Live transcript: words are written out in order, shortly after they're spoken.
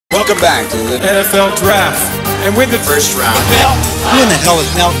Welcome back to the NFL Draft. And with the first round. Who in the hell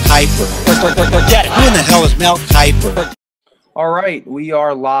is Mel Kiper? Forget it. Who in the hell is Mel Kiper? All right, we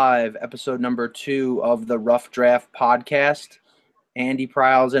are live, episode number 2 of the Rough Draft podcast. Andy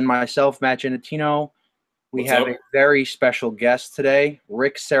Pryles and myself, Matt Genatino. We have a very special guest today.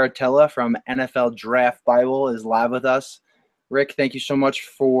 Rick Seritella from NFL Draft Bible is live with us. Rick, thank you so much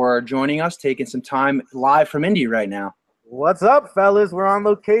for joining us, taking some time live from Indy right now. What's up, fellas? We're on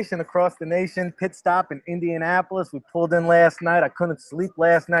location across the nation. Pit stop in Indianapolis. We pulled in last night. I couldn't sleep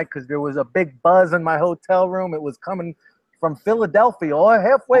last night because there was a big buzz in my hotel room. It was coming from Philadelphia, all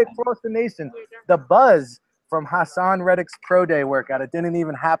halfway across the nation. The buzz from Hassan Reddick's Pro Day workout. It didn't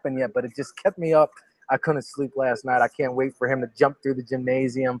even happen yet, but it just kept me up. I couldn't sleep last night. I can't wait for him to jump through the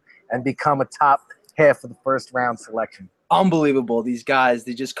gymnasium and become a top half of the first round selection. Unbelievable. These guys,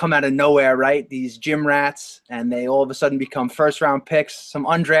 they just come out of nowhere, right? These gym rats, and they all of a sudden become first-round picks. Some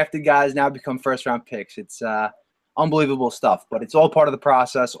undrafted guys now become first-round picks. It's unbelievable stuff, but it's all part of the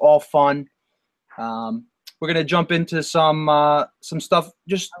process, all fun. We're going to jump into some stuff.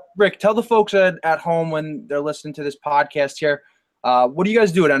 Just, Rick, tell the folks at home when they're listening to this podcast here, what do you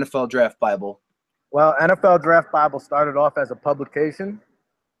guys do at NFL Draft Bible? Well, NFL Draft Bible started off as a publication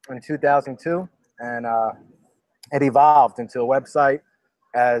in 2002, and it evolved into a website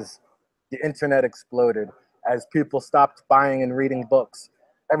as the internet exploded, as people stopped buying and reading books.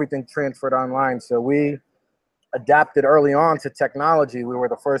 Everything transferred online. So we adapted early on to technology. We were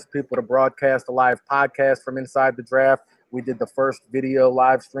the first people to broadcast a live podcast from inside the draft. We did the first video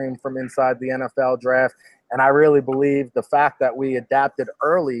live stream from inside the NFL draft. And I really believe the fact that we adapted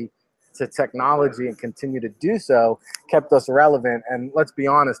early to technology and continue to do so kept us relevant. And let's be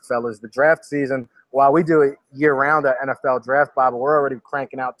honest, fellas, the draft season, while we do it year-round at NFL Draft Bible, we're already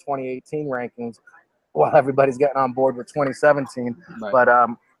cranking out 2018 rankings while everybody's getting on board with 2017.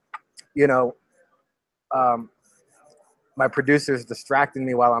 Right. But, my producer's distracting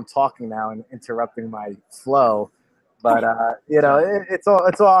me while I'm talking now and interrupting my flow. But, it's all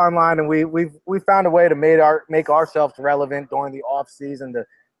online, and we found a way to make ourselves relevant during the off-season,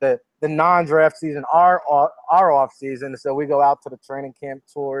 the non-draft season, our off-season. So we go out to the training camp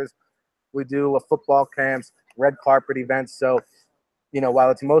tours. We do football camps, red carpet events. So,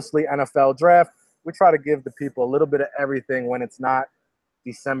 while it's mostly NFL draft, we try to give the people a little bit of everything when it's not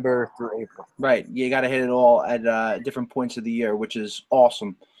December through April. Right. You got to hit it all at different points of the year, which is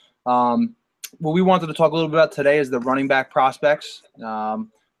awesome. What we wanted to talk a little bit about today is the running back prospects.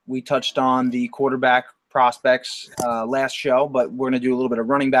 We touched on the quarterback prospects last show, but we're going to do a little bit of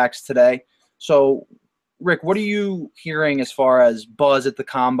running backs today. So, Rick, what are you hearing as far as buzz at the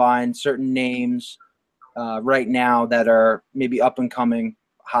combine, certain names right now that are maybe up and coming,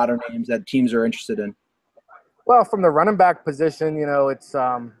 hotter names that teams are interested in? Well, from the running back position, it's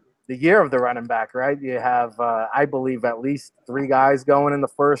the year of the running back, right? You have, I believe, at least 3 guys going in the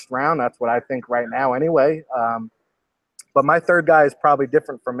first round. That's what I think right now anyway. But my third guy is probably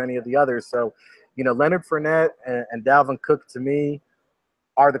different from many of the others. So, Leonard Fournette and Dalvin Cook, to me,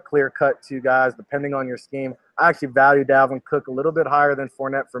 are the clear-cut 2 guys, depending on your scheme. I actually value Dalvin Cook a little bit higher than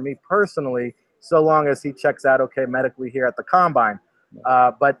Fournette for me personally, so long as he checks out okay medically here at the Combine.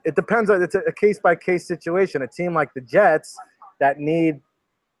 But it depends. It's a case-by-case situation. A team like the Jets that need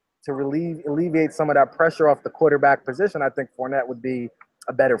to alleviate some of that pressure off the quarterback position, I think Fournette would be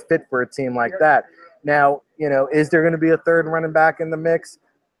a better fit for a team like that. Now, is there going to be a third running back in the mix?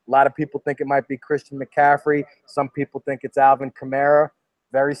 A lot of people think it might be Christian McCaffrey. Some people think it's Alvin Kamara.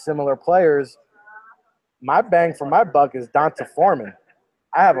 Very similar players. My bang for my buck is Donta Foreman.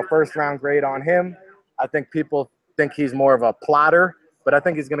 I have a first-round grade on him. I think people think he's more of a plotter, but I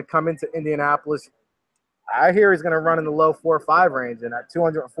think he's going to come into Indianapolis. I hear he's going to run in the low 4.5 range, and at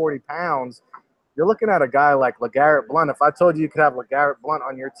 240 pounds, you're looking at a guy like LeGarrette Blount. If I told you could have LeGarrette Blount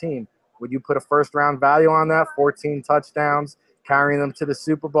on your team, would you put a first-round value on that? 14 touchdowns, carrying them to the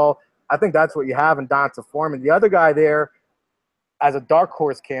Super Bowl. I think that's what you have in Donta Foreman. The other guy there, as a dark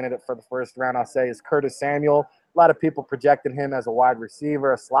horse candidate for the first round, I'll say, is Curtis Samuel. A lot of people projected him as a wide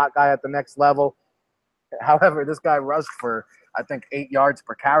receiver, a slot guy at the next level. However, this guy rushed for, I think, 8 yards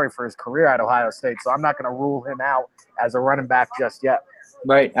per carry for his career at Ohio State. So I'm not going to rule him out as a running back just yet.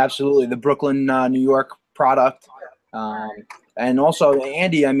 Right, absolutely. The Brooklyn, New York product. And also,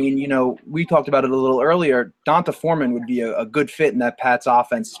 Andy, I mean, we talked about it a little earlier. Donta Foreman would be a good fit in that Pats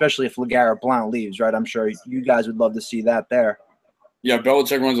offense, especially if LeGarrette Blount leaves, right? I'm sure you guys would love to see that there. Yeah,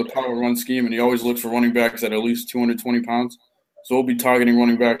 Belichick runs a power run scheme, and he always looks for running backs at least 220 pounds. So we'll be targeting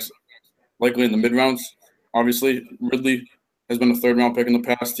running backs likely in the mid-rounds. Obviously, Ridley has been a third-round pick in the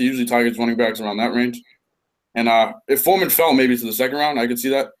past. He usually targets running backs around that range. And if Foreman fell maybe to the second round, I could see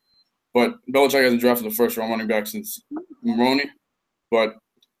that. But Belichick hasn't drafted the first-round running back since Maroney. But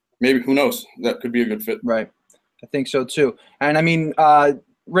maybe, who knows? That could be a good fit. Right. I think so too. And I mean,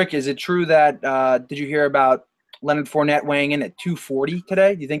 Rick, is it true that did you hear about Leonard Fournette weighing in at 240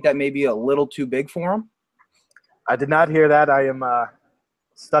 today? Do you think that may be a little too big for him? I did not hear that. I am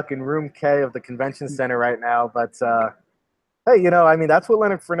stuck in room K of the convention center right now. But, hey, I mean, that's what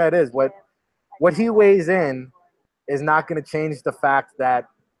Leonard Fournette is. What he weighs in is not going to change the fact that,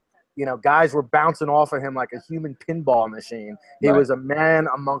 guys were bouncing off of him like a human pinball machine. He Right. was a man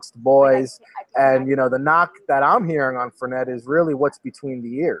amongst boys. And, the knock that I'm hearing on Fournette is really what's between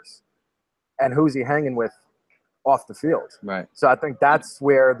the ears and who's he hanging with off the field. Right. So I think that's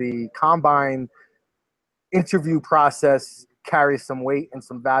where the combine interview process carries some weight and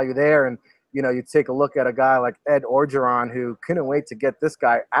some value there. And, you take a look at a guy like Ed Orgeron, who couldn't wait to get this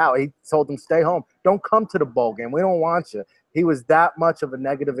guy out. He told him, stay home. Don't come to the bowl game. We don't want you. He was that much of a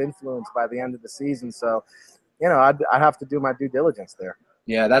negative influence by the end of the season. So, I'd have to do my due diligence there.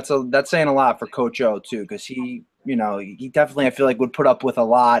 Yeah, that's saying a lot for Coach O too, because he definitely, I feel like, would put up with a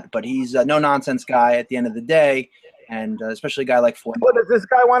lot, but he's a no-nonsense guy at the end of the day, and especially a guy like Fournette. Well, does this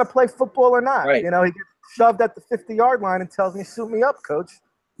guy want to play football or not? Right. He gets shoved at the 50-yard line and tells me, suit me up, coach.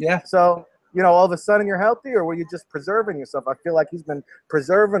 Yeah. So, all of a sudden you're healthy, or were you just preserving yourself? I feel like he's been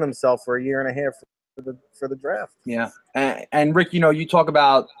preserving himself for a year and a half for the draft. Yeah. And Rick, you talk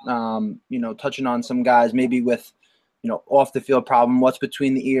about, touching on some guys maybe with, off the field problem, what's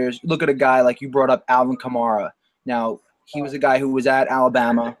between the ears. Look at a guy like you brought up, Alvin Kamara. Now, he was a guy who was at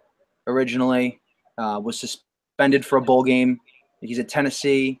Alabama originally, was suspended for a bowl game. He's at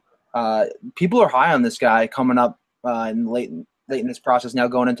Tennessee. People are high on this guy coming up late in this process now,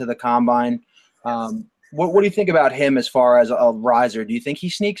 going into the combine. What do you think about him as far as a riser? Do you think he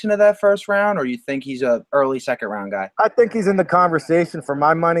sneaks into that first round, or do you think he's a early second round guy? I think he's in the conversation. For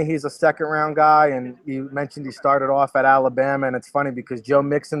my money, he's a second round guy. And you mentioned he started off at Alabama, and it's funny because Joe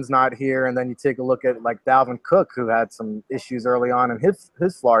Mixon's not here. And then you take a look at like Dalvin Cook, who had some issues early on in his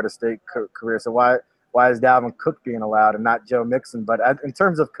Florida State career. So why is Dalvin Cook being allowed and not Joe Mixon? But in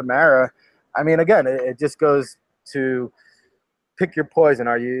terms of Kamara, I mean, again, it just goes to pick your poison.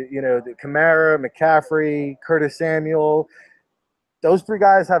 Are you, the Kamara, McCaffrey, Curtis Samuel, those three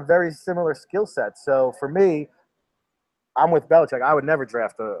guys have very similar skill sets. So for me, I'm with Belichick. I would never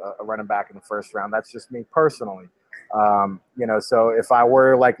draft a running back in the first round. That's just me personally. So if I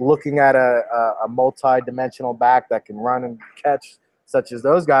were like looking at a multi-dimensional back that can run and catch, such as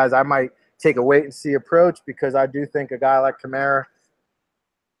those guys, I might take a wait and see approach, because I do think a guy like Kamara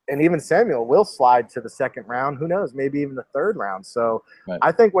and even Samuel will slide to the second round. Who knows? Maybe even the third round. So Right.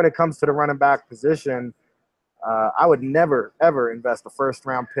 I think when it comes to the running back position, I would never, ever invest a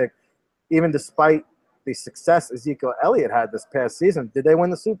first-round pick, even despite the success Ezekiel Elliott had this past season. Did they win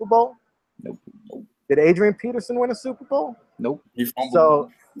the Super Bowl? Nope. Did Adrian Peterson win a Super Bowl? Nope. He fumbled.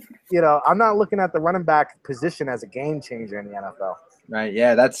 So, I'm not looking at the running back position as a game changer in the NFL. Right.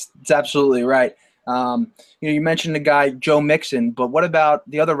 Yeah, that's absolutely right. You mentioned the guy Joe Mixon, but what about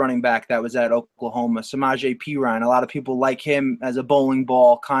the other running back that was at Oklahoma, Samaje Perine? A lot of people like him as a bowling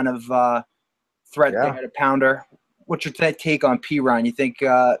ball kind of threat there at a pounder. What's your take on Perine? You think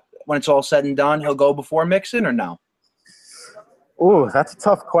when it's all said and done, he'll go before Mixon or no? Ooh, that's a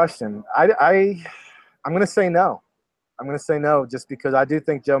tough question. I'm going to say no. I'm going to say no, just because I do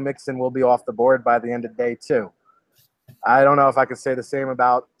think Joe Mixon will be off the board by the end of day two. I don't know if I could say the same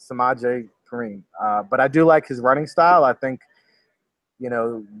about Samaje Perine, but I do like his running style. I think,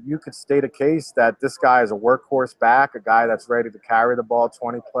 you could state a case that this guy is a workhorse back, a guy that's ready to carry the ball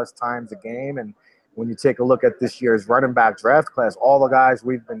 20-plus times a game. And when you take a look at this year's running back draft class, all the guys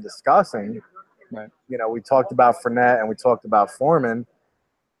we've been discussing, Right. We talked about Fournette and we talked about Foreman,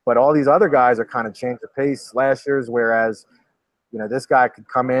 but all these other guys are kind of changed the pace slashers, whereas, this guy could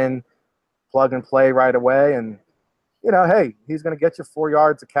come in, plug and play right away, and hey, he's going to get you 4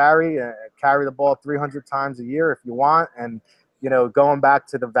 yards to carry the ball 300 times a year if you want. And, going back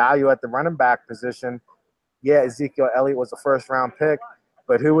to the value at the running back position, yeah, Ezekiel Elliott was a first-round pick,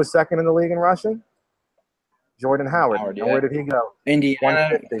 but who was second in the league in rushing? Jordan Howard. Yeah. And where did he go?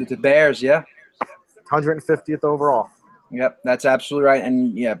 Indiana, 150. the Bears, yeah. 150th overall. Yep, that's absolutely right.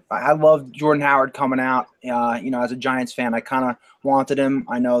 And, yeah, I love Jordan Howard coming out. As a Giants fan, I kind of wanted him.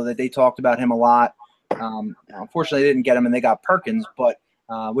 I know that they talked about him a lot. Unfortunately, they didn't get him, and they got Perkins, but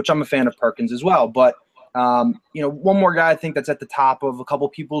which I'm a fan of Perkins as well. But, one more guy I think that's at the top of a couple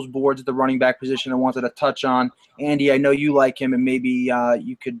people's boards at the running back position I wanted to touch on. Andy, I know you like him, and maybe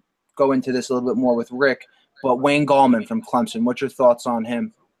you could go into this a little bit more with Rick, but Wayne Gallman from Clemson, what's your thoughts on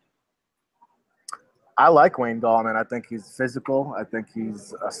him? I like Wayne Gallman. I think he's physical. I think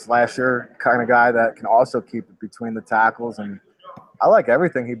he's a slasher kind of guy that can also keep it between the tackles. And I like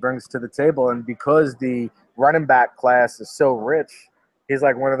everything he brings to the table. And because the running back class is so rich, he's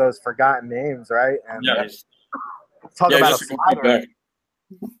like one of those forgotten names, right? And talk about a slider.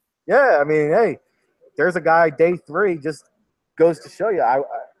 Yeah, I mean, hey, there's a guy day 3 just goes to show you.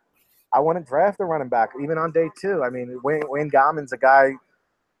 I wouldn't draft a running back even on day 2. I mean, Wayne Gallman's a guy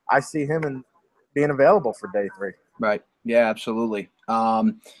I see him and being available for day 3. Right. Yeah, absolutely.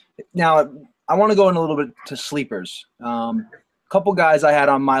 Now, I want to go in a little bit to sleepers. A couple guys I had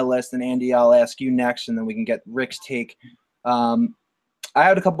on my list, and Andy, I'll ask you next, and then we can get Rick's take. I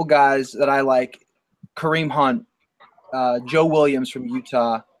had a couple guys that I like: Kareem Hunt, Joe Williams from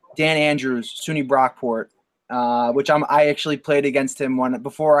Utah, Dan Andrews, SUNY Brockport, which I actually played against him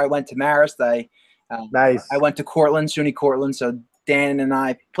before I went to Marist. Nice. I went to Cortland, SUNY Cortland, so Dan and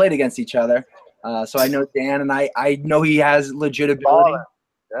I played against each other. So I know Dan, and I know he has legit ability.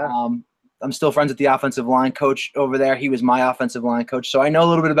 Yeah. I'm still friends with the offensive line coach over there. He was my offensive line coach. So I know a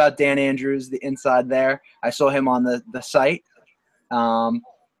little bit about Dan Andrews, the inside there. I saw him on the site.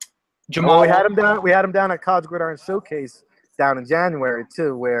 Jamal, we had him down at College Gridiron Showcase down in January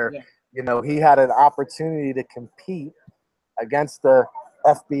too, where he had an opportunity to compete against the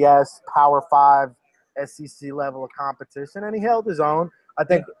FBS Power 5 SEC level of competition, and he held his own. I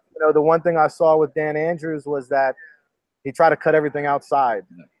think the one thing I saw with Dan Andrews was that he tried to cut everything outside,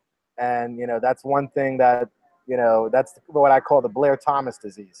 and that's one thing that that's what I call the Blair Thomas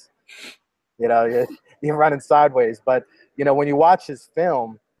disease. You're running sideways, but when you watch his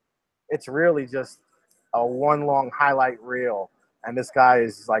film, it's really just a one long highlight reel, and this guy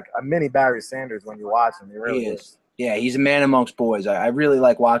is like a mini Barry Sanders when you watch him. He really is. Yeah, he's a man amongst boys. I really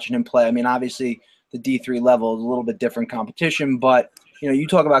like watching him play. I mean, obviously the D3 level is a little bit different competition, but you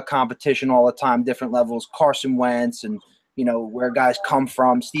talk about competition all the time, different levels. Carson Wentz, and where guys come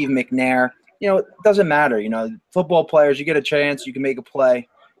from. Steve McNair. It doesn't matter. Football players, you get a chance, you can make a play.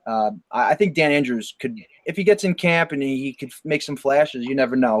 I think Dan Andrews could, if he gets in camp and he could make some flashes. You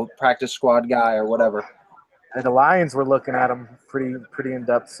never know, practice squad guy or whatever. And the Lions were looking at him pretty in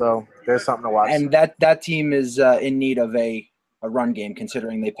depth, so there's something to watch. And that team is in need of a run game,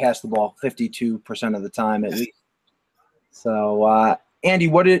 considering they pass the ball 52% of the time at least. So, Andy,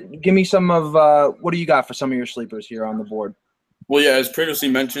 give me some of what do you got for some of your sleepers here on the board? Well, yeah, as previously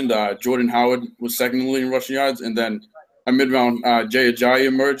mentioned, Jordan Howard was second in the league in rushing yards, and then a mid-round Jay Ajayi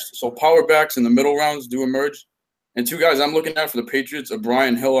emerged. So power backs in the middle rounds do emerge. And 2 guys I'm looking at for the Patriots are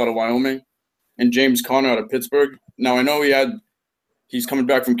Brian Hill out of Wyoming and James Conner out of Pittsburgh. Now, I know he's coming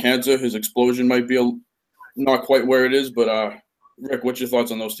back from cancer. His explosion might be not quite where it is, but Rick, what's your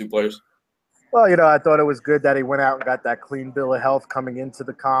thoughts on those 2 players? Well, I thought it was good that he went out and got that clean bill of health coming into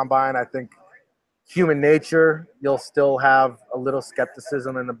the combine. I think human nature, you'll still have a little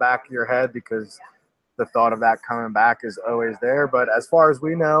skepticism in the back of your head because the thought of that coming back is always there. But as far as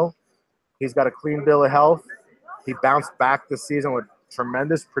we know, he's got a clean bill of health. He bounced back this season with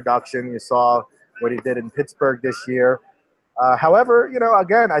tremendous production. You saw what he did in Pittsburgh this year. However,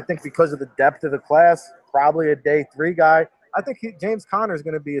 again, I think because of the depth of the class, probably a day 3 guy, I think James Conner is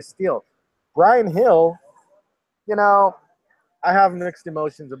going to be a steal. Brian Hill, I have mixed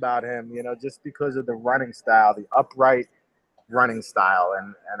emotions about him, just because of the running style, the upright running style.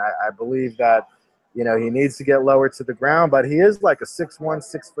 And I believe that, he needs to get lower to the ground, but he is like a 6'1",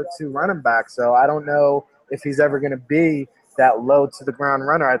 6'2" running back. So I don't know if he's ever going to be that low to the ground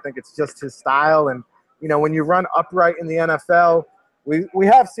runner. I think it's just his style. And, when you run upright in the NFL, we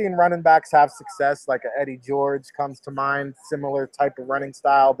have seen running backs have success, like Eddie George comes to mind, similar type of running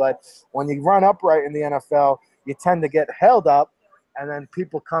style. But when you run upright in the NFL, you tend to get held up, and then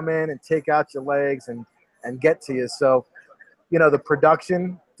people come in and take out your legs and get to you. So, the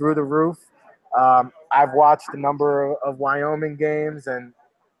production through the roof. I've watched a number of Wyoming games, and,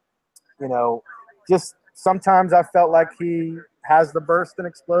 just sometimes I felt like he has the burst and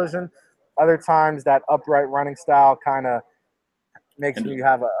explosion. Other times that upright running style kind of makes me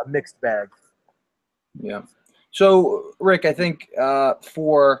have a mixed bag. Yeah. So, Rick, I think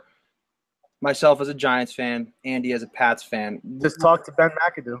for myself as a Giants fan, Andy as a Pats fan. Just talked to Ben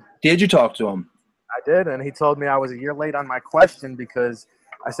McAdoo. Did you talk to him? I did, and he told me I was a year late on my question because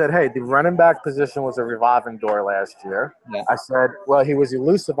I said, hey, the running back position was a revolving door last year. Yeah. I said, well, he was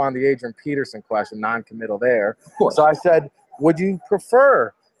elusive on the Adrian Peterson question, non-committal there. Of course. So I said, would you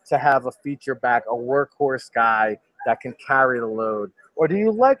prefer to have a feature back, a workhorse guy that can carry the load? Or do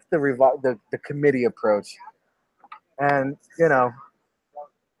you like the committee approach? And,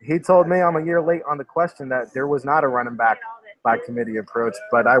 he told me I'm a year late on the question that there was not a running back by committee approach.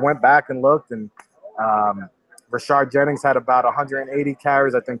 But I went back and looked, and Rashard Jennings had about 180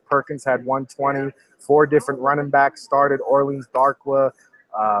 carries. I think Perkins had 120. 4 different running backs started. Orleans Darkwa,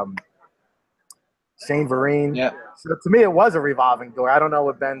 Shane Vereen. Yeah. So to me, it was a revolving door. I don't know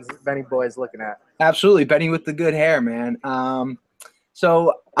what Benny Boy is looking at. Absolutely. Benny with the good hair, man.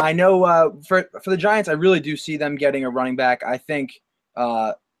 So I know for the Giants, I really do see them getting a running back. I think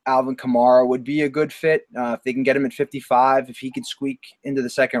Alvin Kamara would be a good fit if they can get him at 55, if he could squeak into the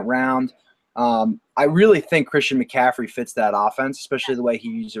second round. I really think Christian McCaffrey fits that offense, especially the way he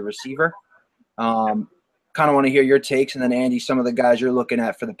uses a receiver. Kind of want to hear your takes, and then, Andy, some of the guys you're looking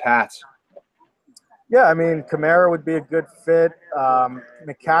at for the Pats. Yeah, I mean, Kamara would be a good fit.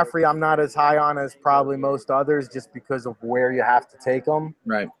 McCaffrey, I'm not as high on as probably most others just because of where you have to take him.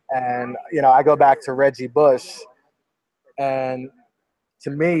 Right. And, I go back to Reggie Bush. And to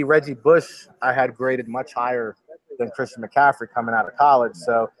me, Reggie Bush, I had graded much higher than Christian McCaffrey coming out of college.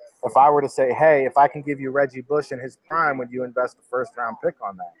 So if I were to say, hey, if I can give you Reggie Bush in his prime, would you invest a first-round pick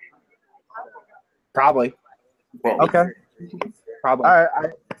on that? Probably. Okay. Probably. All right.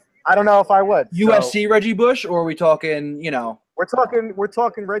 I don't know if I would. USC Reggie Bush, or are we talking, We're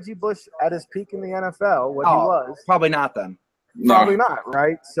talking Reggie Bush at his peak in the NFL, what he was. Probably not then. Probably not,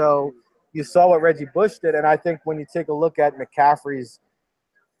 right? So you saw what Reggie Bush did, and I think when you take a look at McCaffrey's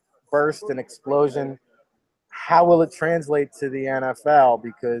burst and explosion, how will it translate to the NFL?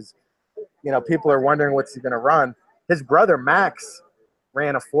 Because, people are wondering what's he going to run. His brother, Max,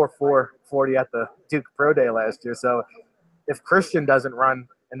 ran a 4.4 40 at the Duke Pro Day last year. So if Christian doesn't run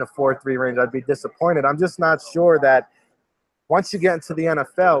in the 4.3 range, I'd be disappointed. I'm just not sure that once you get into the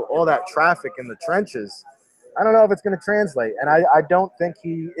NFL, all that traffic in the trenches, I don't know if it's going to translate. And I don't think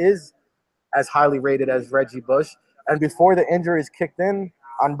he is as highly rated as Reggie Bush. And before the injuries kicked in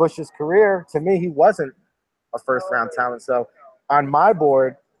on Bush's career, to me, he wasn't a first-round talent. So on my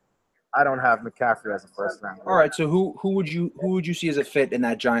board, I don't have McCaffrey as a first-round. All right, so who would you see as a fit in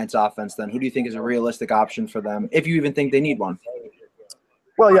that Giants offense then? Who do you think is a realistic option for them, if you even think they need one?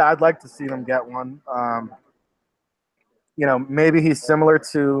 Well, yeah, I'd like to see them get one. Maybe he's similar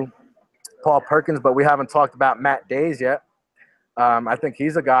to Paul Perkins, but we haven't talked about Matt Days yet. I think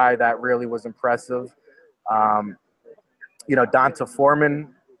he's a guy that really was impressive. Donta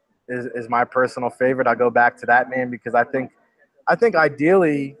Foreman is my personal favorite. I go back to that name because I think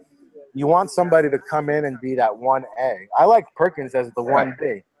ideally you want somebody to come in and be that 1A. I like Perkins as the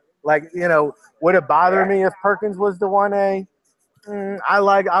 1B. Would it bother me if Perkins was the 1A?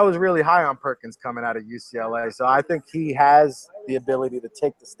 I was really high on Perkins coming out of UCLA, so I think he has the ability to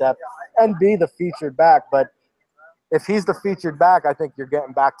take the step and be the featured back. But if he's the featured back, I think you're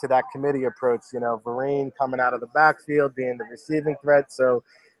getting back to that committee approach. Vereen coming out of the backfield, being the receiving threat. So,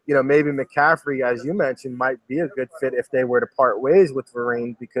 maybe McCaffrey, as you mentioned, might be a good fit if they were to part ways with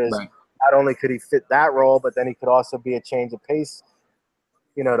Vereen, because not only could he fit that role, but then he could also be a change of pace,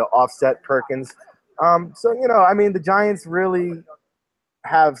 to offset Perkins. The Giants really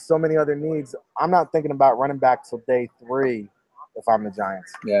have so many other needs. I'm not thinking about running back till day 3 if I'm the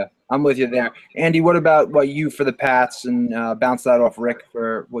Giants. Yeah, I'm with you there. Andy, what about you for the Pats, and bounce that off Rick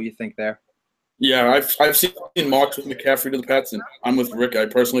for what you think there? Yeah, I've seen mocks with McCaffrey to the Pats, and I'm with Rick. I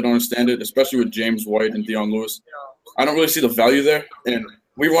personally don't understand it, especially with James White and Deion Lewis. I don't really see the value there. And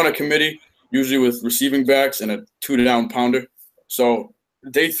we run a committee usually with receiving backs and a 2-down pounder. So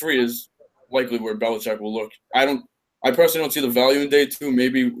day 3 is likely where Belichick will look. I personally don't see the value in day 2.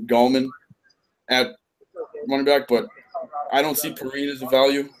 Maybe Gallman at running back, but I don't see Perine as a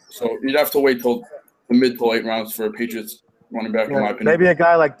value. So you'd have to wait till the mid to late rounds for a Patriots running back, in my opinion. Maybe a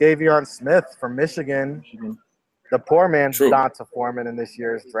guy like Davion Smith from Michigan, the poor man's Donta Foreman in this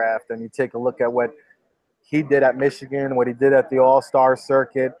year's draft, and you take a look at what he did at Michigan, what he did at the All-Star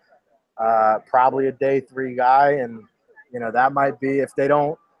circuit, probably a day 3 guy, and that might be, if they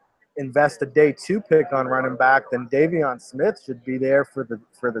don't invest a day 2 pick on running back, then Davion Smith should be there for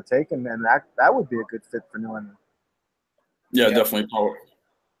the taking, and that would be a good fit for New England. Yeah, definitely power.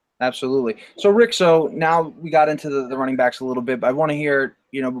 Absolutely. So, Rick, now we got into the running backs a little bit, but I want to hear,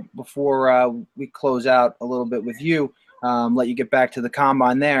 before we close out a little bit with you, let you get back to the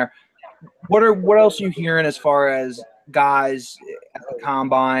combine there. What else are you hearing as far as guys at the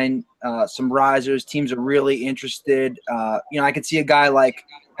combine, some risers, teams are really interested? I could see a guy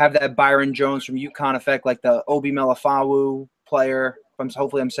have that Byron Jones from UConn effect, like the Obi Melifonwu player.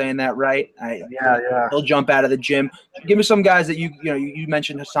 Hopefully I'm saying that right. Yeah. He'll jump out of the gym. Give me some guys that you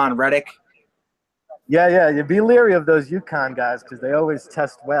mentioned, Hassan Reddick. Yeah. You'd be leery of those UConn guys because they always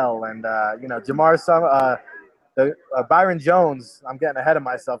test well. And, Byron Jones, I'm getting ahead of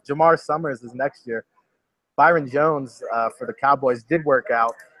myself. Jamar Summers is next year. Byron Jones for the Cowboys did work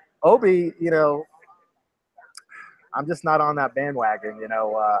out. Obi, I'm just not on that bandwagon.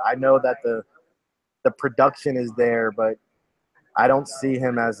 I know that the production is there, but I don't see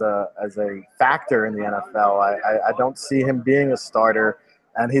him as a factor in the NFL. I don't see him being a starter,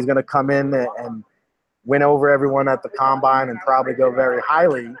 and he's going to come in and win over everyone at the combine and probably go very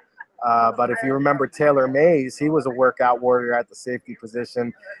highly. But if you remember Taylor Mays, he was a workout warrior at the safety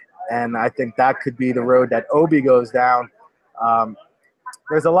position, and I think that could be the road that Obi goes down.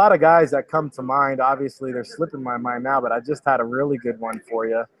 There's a lot of guys that come to mind. Obviously, they're slipping my mind now, but I just had a really good one for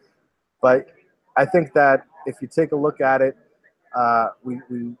you. But I think that if you take a look at it, we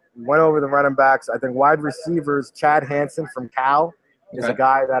went over the running backs. I think wide receivers, Chad Hansen from Cal is a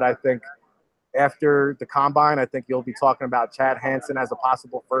guy that I think after the combine, I think you'll be talking about Chad Hansen as a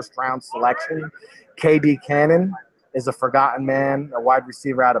possible first-round selection. KD Cannon is a forgotten man, a wide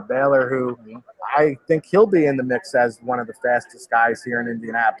receiver out of Baylor who I think he'll be in the mix as one of the fastest guys here in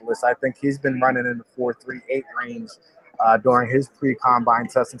Indianapolis. I think he's been running in the 4.38 range during his pre-combine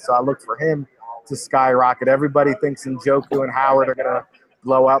testing, so I look for him to skyrocket. Everybody thinks Njoku and Howard are going to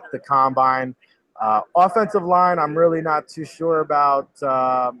blow up the combine. Offensive line, I'm really not too sure about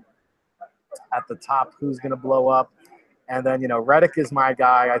at the top who's going to blow up. And then, Reddick is my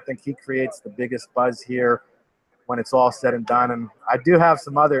guy. I think he creates the biggest buzz here when it's all said and done. And I do have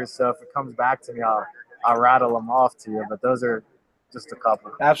some others, so if it comes back to me, I'll rattle them off to you. But those are just a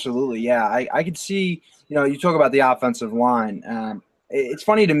couple. Absolutely, yeah. I could see, you talk about the offensive line. It's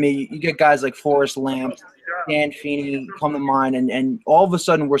funny to me, you get guys like Forrest Lamp, Dan Feeney come to mind, and all of a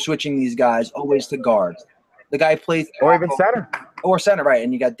sudden we're switching these guys always to guard. The guy plays – or even center. Or center, right,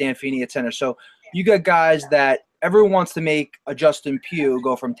 and you got Dan Feeney at center. So you got guys that everyone wants to make a Justin Pugh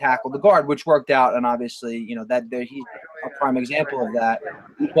go from tackle to guard, which worked out, and obviously, he's a prime example of that.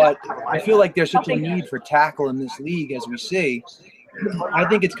 But I feel like there's such a need for tackle in this league, as we see. I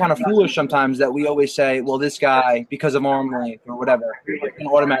think it's kind of foolish sometimes that we always say, well, this guy, because of arm length or whatever, can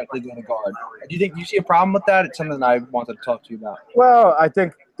automatically go to guard. Do you see a problem with that? It's something that I wanted to talk to you about. Well, I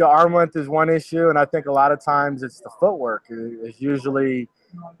think the arm length is one issue, and I think a lot of times it's the footwork. It's usually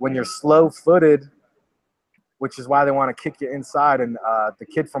when you're slow-footed, which is why they want to kick you inside. And the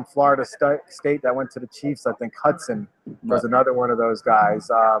kid from Florida State that went to the Chiefs, I think Hudson was another one of those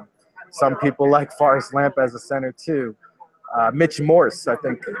guys. Some people like Forrest Lamp as a center too. Mitch Morse, I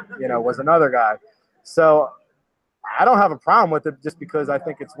think, was another guy. So I don't have a problem with it just because I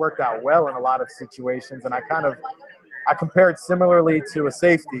think it's worked out well in a lot of situations. And I compare it similarly to a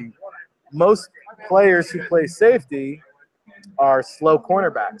safety. Most players who play safety are slow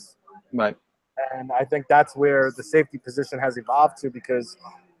cornerbacks. Right. And I think that's where the safety position has evolved to because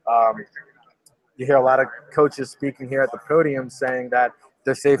you hear a lot of coaches speaking here at the podium saying that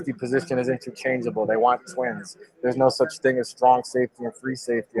their safety position is interchangeable. They want twins. There's no such thing as strong safety and free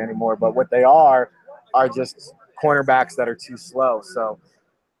safety anymore. But what they are just cornerbacks that are too slow. So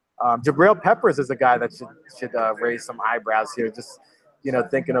Jabril Peppers is a guy that should raise some eyebrows here, just,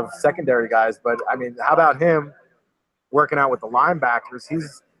 thinking of secondary guys. But, I mean, how about him working out with the linebackers?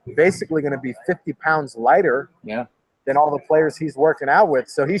 He's basically going to be 50 pounds lighter than all the players he's working out with.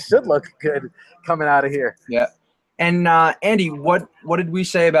 So he should look good coming out of here. Yeah. And, Andy, what did we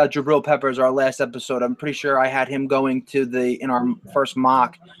say about Jabril Peppers our last episode? I'm pretty sure I had him going in our first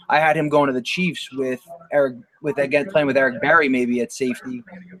mock, I had him going to the Chiefs playing with Eric Berry maybe at safety.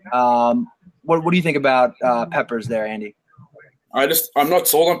 What do you think about Peppers there, Andy? I'm not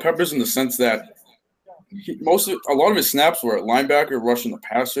sold on Peppers in the sense that a lot of his snaps were at linebacker, rushing the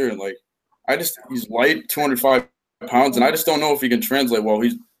passer, and he's light, 205 pounds, and I just don't know if he can translate well.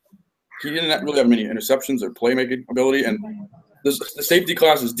 He didn't really have many interceptions or playmaking ability, and the safety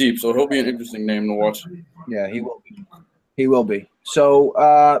class is deep, so he'll be an interesting name to watch. Yeah, he will be. He will be.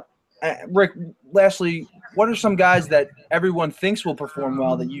 So, Rick, lastly, what are some guys that everyone thinks will perform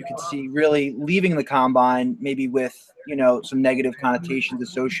well that you could see really leaving the combine, maybe with some negative connotations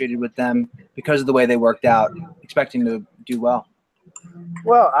associated with them because of the way they worked out, expecting to do well?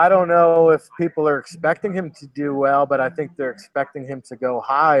 Well, I don't know if people are expecting him to do well, but I think they're expecting him to go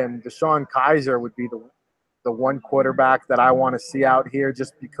high. And Deshaun Kaiser would be the one quarterback that I want to see out here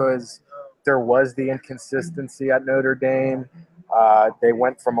just because there was the inconsistency at Notre Dame. They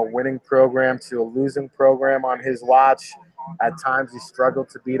went from a winning program to a losing program on his watch. At times he struggled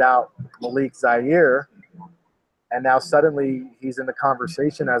to beat out Malik Zaire. And now suddenly he's in the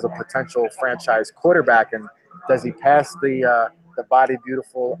conversation as a potential franchise quarterback. And does he pass the body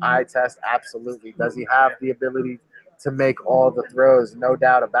beautiful eye test? Absolutely. Does he have the ability to make all the throws? No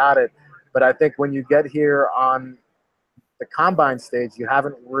doubt about it. But I think when you get here on the combine stage, you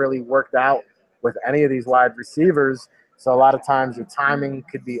haven't really worked out with any of these wide receivers. So a lot of times your timing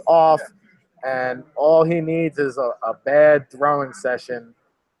could be off. and all he needs is a bad throwing session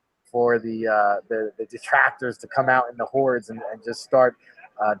for the detractors to come out in the hordes and just start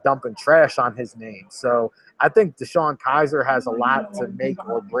dumping trash on his name. So I think Deshaun Kaiser has a lot to make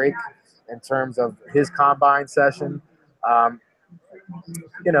or break in terms of his combine session.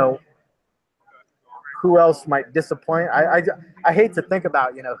 You know, who else might disappoint? I hate to think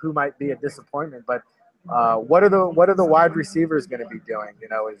about, you know, who might be a disappointment, but what are the wide receivers going to be doing? You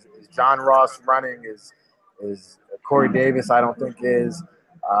know, is John Ross running? Is Corey Davis? I don't think is.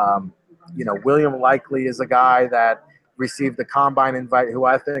 You know, William Likely is a guy that received the combine invite, who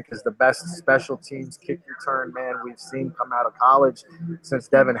I think is the best special teams kick return man we've seen come out of college since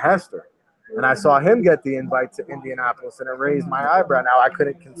Devin Hester. And I saw him get the invite to Indianapolis, and it raised my eyebrow. Now, I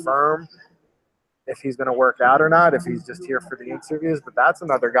couldn't confirm if he's going to work out or not, if he's just here for the interviews, but that's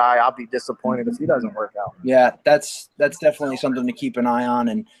another guy I'll be disappointed if he doesn't work out. Yeah, that's definitely something to keep an eye on.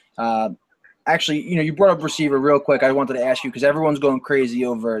 And actually, you know, you brought up receiver real quick. I wanted to ask you, because everyone's going crazy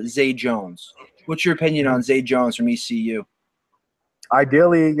over Zay Jones. What's your opinion on Zay Jones from ECU?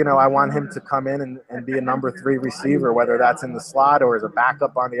 Ideally, you know, I want him to come in and be a number 3 receiver, whether that's in the slot or as a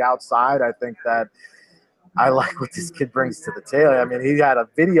backup on the outside. I think that I like what this kid brings to the table. I mean, he had a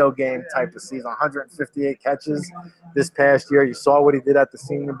video game type of season, 158 catches this past year. You saw what he did at the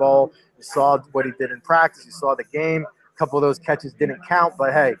Senior Bowl. You saw what he did in practice. You saw the game. A couple of those catches didn't count,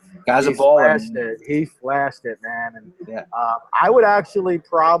 but hey, Guy's a baller. He flashed it, man. And yeah. I would actually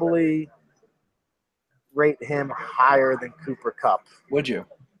probably rate him higher than Cooper Kupp. Would you?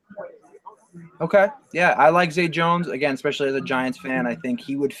 Okay. Yeah, I like Zay Jones. Again, especially as a Giants fan, I think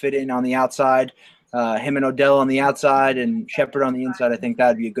he would fit in on the outside. Him and Odell on the outside and Shepard on the inside. I think that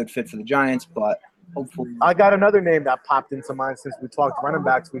would be a good fit for the Giants, but hopefully. I got another name that popped into mind since we talked running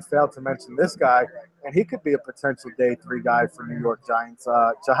backs. We failed to mention this guy, and he could be a potential day 3 guy for New York Giants.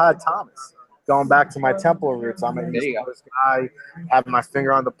 Jahad Thomas. Going back to my Temple roots, I'm an East Coast guy, having my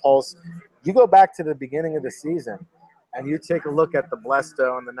finger on the pulse. You go back to the beginning of the season, and you take a look at the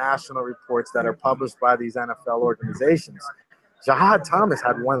Blesto and the national reports that are published by these NFL organizations. Jahad Thomas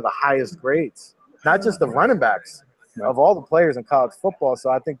had one of the highest grades, not just of running backs, of all the players in college football.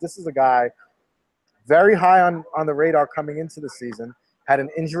 So I think this is a guy very high on the radar coming into the season, had an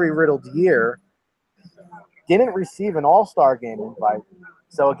injury-riddled year, didn't receive an all-star game invite.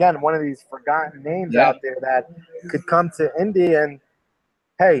 So, again, one of these forgotten names out there that could come to Indy, and,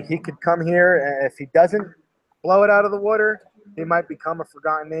 hey, he could come here, and if he doesn't blow it out of the water, he might become a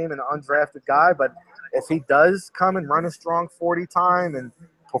forgotten name and an undrafted guy. But if he does come and run a strong 40 time and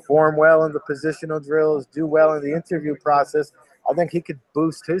perform well in the positional drills, do well in the interview process, I think he could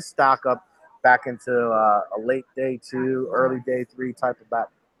boost his stock up back into a late day 2, early day 3 type of back.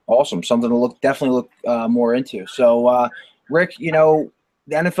 Awesome. Something to definitely look more into. So, Rick, you know,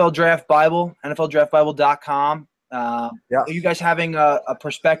 the NFL Draft Bible, NFLDraftBible.com. Are you guys having a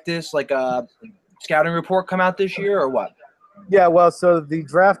prospectus, like a scouting report come out this year or what? Yeah, well, so the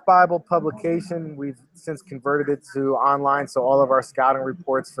Draft Bible publication, we've since converted it to online, so all of our scouting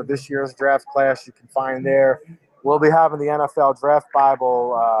reports for this year's draft class you can find there. We'll be having the NFL Draft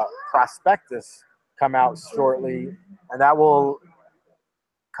Bible prospectus come out shortly, and that will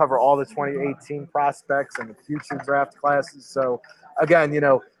cover all the 2018 prospects and the future draft classes. So, again, you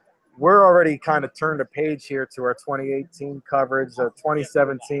know, we're already kind of turned a page here to our 2018 coverage.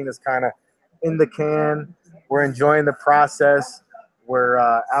 2017 is kind of in the can. We're enjoying the process. We're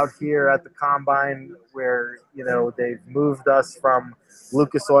out here at the Combine where, you know, they've moved us from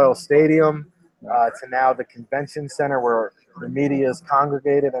Lucas Oil Stadium to now the Convention Center where the media is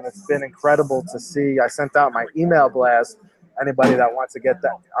congregated, and it's been incredible to see. I sent out my email blast. Anybody that wants to get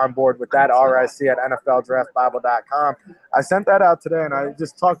that on board with that, RIC at NFLDraftBible.com. I sent that out today, and I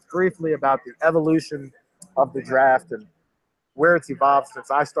just talked briefly about the evolution of the draft and where it's evolved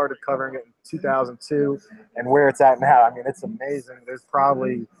since I started covering it in 2002 and where it's at now. I mean, it's amazing. There's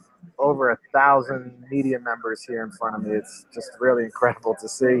probably over 1,000 media members here in front of me. It's just really incredible to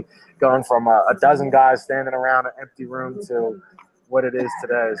see, going from a dozen guys standing around an empty room to what it is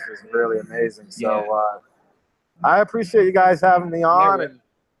today. Is just really amazing. So I appreciate you guys having me on, and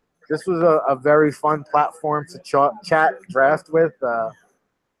this was a very fun platform to chat draft with.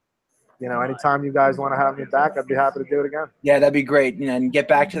 You know, anytime you guys want to have me back, I'd be happy to do it again. Yeah, that'd be great. And get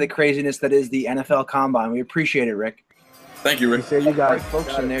back to the craziness that is the NFL Combine. We appreciate it, Rick. Thank you, Rick. Appreciate you guys. All right,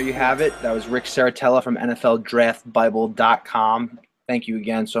 folks, and there you have it. That was Rick Seritella from NFLDraftBible.com. Thank you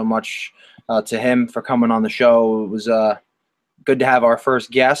again so much to him for coming on the show. It was good to have our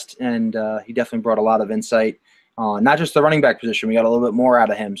first guest, and he definitely brought a lot of insight. Not just the running back position, we got a little bit more out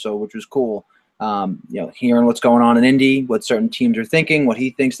of him, which was cool. You know, hearing what's going on in Indy, what certain teams are thinking, what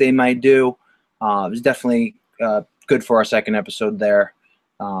he thinks they might do. It was definitely good for our second episode there.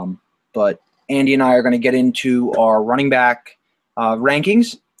 But Andy and I are going to get into our running back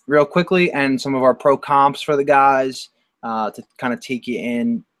rankings real quickly and some of our pro comps for the guys to kind of take you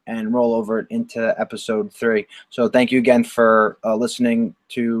in and roll over into episode 3. So thank you again for listening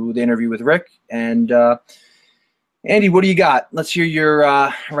to the interview with Rick. And Andy, what do you got? Let's hear your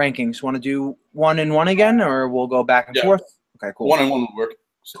rankings. Want to do 1 and 1 again, or we'll go back and forth? Okay, cool. 1 and 1 will work.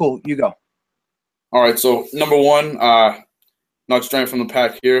 Cool, you go. All right, so number 1, not straying from the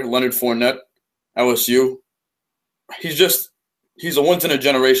pack here, Leonard Fournette, LSU. He's a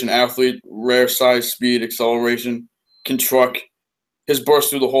once-in-a-generation athlete, rare size, speed, acceleration, can truck. His burst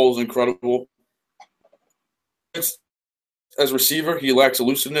through the hole is incredible. As a receiver, he lacks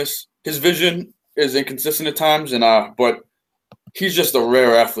elusiveness. His vision is inconsistent at times, but he's just a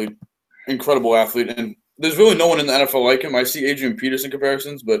rare athlete, incredible athlete. And there's really no one in the NFL like him. I see Adrian Peterson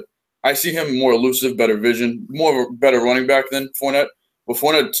comparisons, but I see him more elusive, better vision, more of a better running back than Fournette. But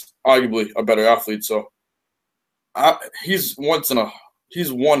Fournette's arguably a better athlete, so he's one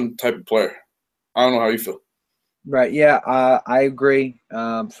type of player. I don't know how you feel. Right, yeah, I agree.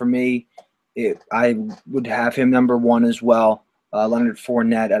 For me, I would have him number 1 as well, Leonard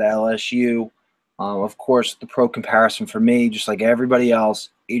Fournette at LSU. Of course, the pro comparison for me, just like everybody else,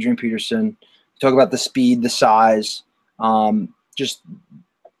 Adrian Peterson. Talk about the speed, the size, just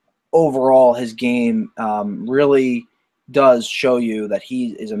overall his game really does show you that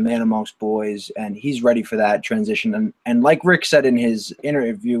he is a man amongst boys, and he's ready for that transition. And like Rick said in his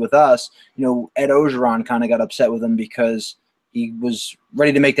interview with us, Ed Ogeron kind of got upset with him because he was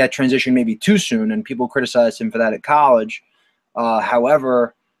ready to make that transition maybe too soon, and people criticized him for that at college.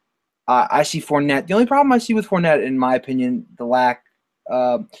 However, I see Fournette. The only problem I see with Fournette, in my opinion, the lack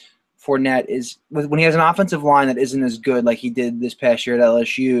Fournette is when he has an offensive line that isn't as good like he did this past year at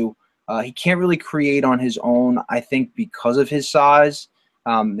LSU. He can't really create on his own, I think, because of his size.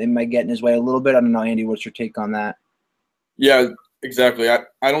 It might get in his way a little bit. I don't know, Andy, what's your take on that? Yeah, exactly. I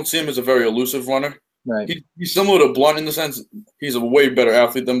don't see him as a very elusive runner. Right. He's similar to Blunt in the sense he's a way better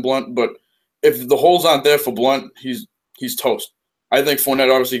athlete than Blunt, but if the holes aren't there for Blunt, he's toast. I think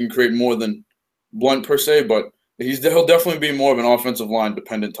Fournette obviously can create more than Blunt per se, but he'll definitely be more of an offensive line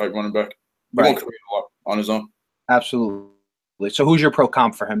dependent type running back. He won't create a lot on his own. Absolutely. So who's your pro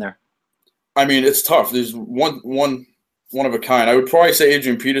comp for him there? I mean, it's tough. There's one of a kind. I would probably say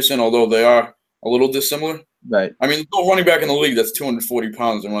Adrian Peterson, although they are a little dissimilar. Right. I mean, there's no running back in the league that's 240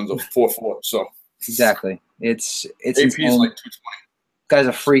 pounds and runs a 4.4. So exactly. It's AP's like 220. Guy's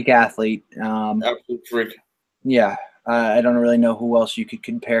a freak athlete. Absolute freak. Yeah. I don't really know who else you could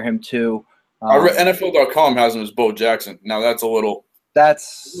compare him to. NFL.com has him as Bo Jackson. Now that's a little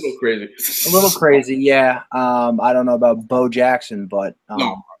crazy. A little crazy, yeah. I don't know about Bo Jackson, but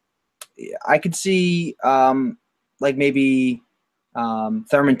no. I could see like maybe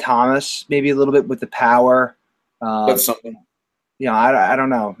Thurman Thomas, maybe a little bit with the power. That's something. I don't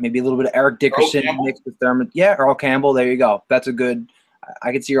know. Maybe a little bit of Eric Dickerson mixed with Thurman. Yeah, Earl Campbell. There you go. That's a good –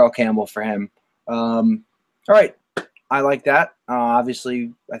 I could see Earl Campbell for him. All right. I like that.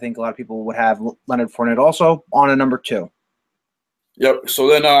 Obviously, I think a lot of people would have Leonard Fournette also on a number 2. Yep. So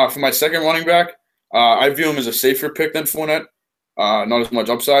then for my second running back, I view him as a safer pick than Fournette. Not as much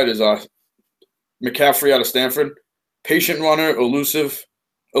upside as McCaffrey out of Stanford. Patient runner, elusive,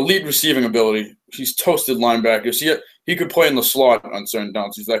 elite receiving ability. He's toasted linebackers. He could play in the slot on certain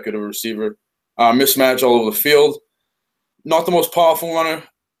downs. He's that good of a receiver. Mismatch all over the field. Not the most powerful runner.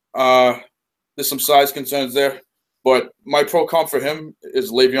 There's some size concerns there. But my pro comp for him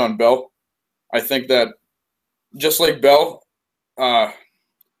is Le'Veon Bell. I think that just like Bell,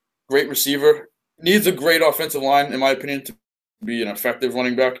 great receiver, needs a great offensive line, in my opinion, to be an effective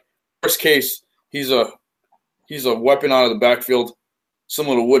running back. Worst case, he's a weapon out of the backfield,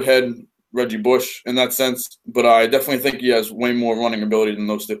 similar to Woodhead, Reggie Bush in that sense. But I definitely think he has way more running ability than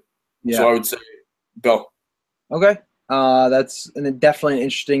those two. Yeah. So I would say Bell. Okay. That's definitely an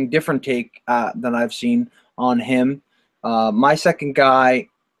interesting, different take than I've seen on him. My second guy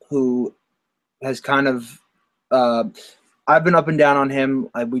who has kind of I've been up and down on him.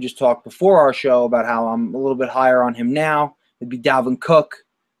 We just talked before our show about how I'm a little bit higher on him now. It'd be Dalvin Cook.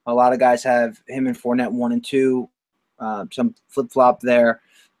 A lot of guys have him and Fournette 1 and 2. Some flip-flop there.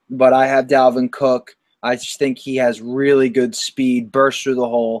 But I have Dalvin Cook. I just think he has really good speed, burst through the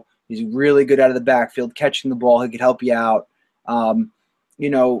hole. He's really good out of the backfield, catching the ball. He could help you out.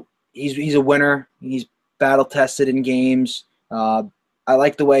 He's a winner. He's battle-tested in games. I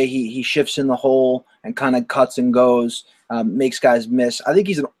like the way he shifts in the hole and kind of cuts and goes, makes guys miss. I think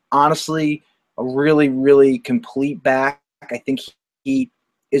he's honestly a really, really complete back. I think he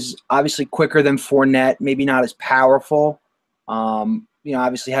is obviously quicker than Fournette, maybe not as powerful.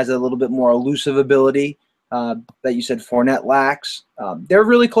 Obviously has a little bit more elusive ability that you said Fournette lacks. They're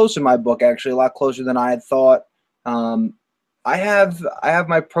really close in my book, actually, a lot closer than I had thought. I have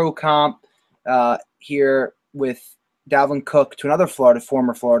my pro comp here with Dalvin Cook to another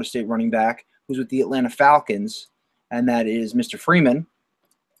former Florida State running back who's with the Atlanta Falcons, and that is Mr. Freeman.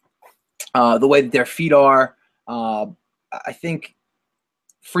 The way that their feet are, I think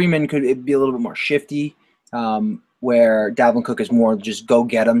Freeman could be a little bit more shifty, where Dalvin Cook is more just go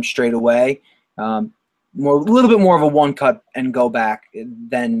get him straight away. A little bit more of a one cut and go back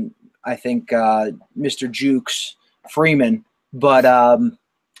than I think Mr. Jukes Freeman. But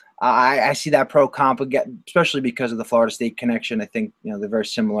I see that pro comp again, especially because of the Florida State connection. I think they're very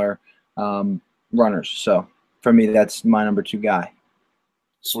similar runners. So for me, that's my number 2 guy.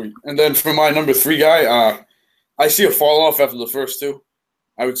 Sweet. And then for my number 3 guy, I see a fall off after the first 2.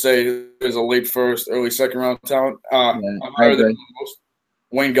 I would say there's a late first, early second round talent. I'm higher than most.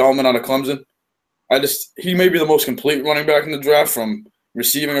 Wayne Gallman out of Clemson. He may be the most complete running back in the draft from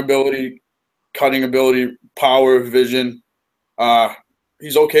receiving ability, cutting ability, power, vision.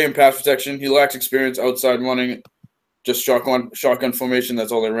 He's okay in pass protection. He lacks experience outside running, just shotgun formation.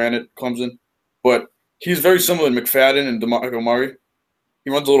 That's all they ran at Clemson. But he's very similar to McFadden and DeMarco Murray. He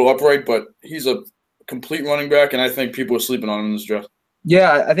runs a little upright, but he's a complete running back, and I think people are sleeping on him in this draft.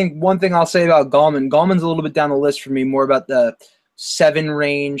 Yeah, I think one thing I'll say about Gallman's a little bit down the list for me, more about the 7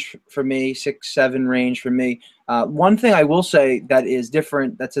 range for me, 6-7 range for me. One thing I will say that is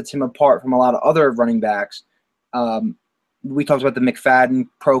different, that sets him apart from a lot of other running backs, we talked about the McFadden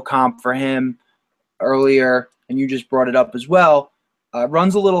pro comp for him earlier, and you just brought it up as well.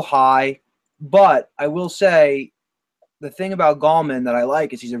 Runs a little high, but I will say the thing about Gallman that I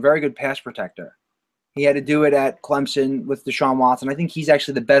like is he's a very good pass protector. He had to do it at Clemson with Deshaun Watson. I think he's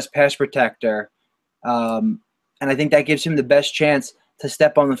actually the best pass protector, and I think that gives him the best chance to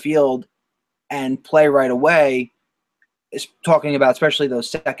step on the field and play right away. It's talking about especially those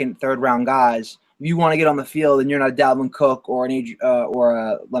second, third round guys. If you want to get on the field and you're not Dalvin Cook or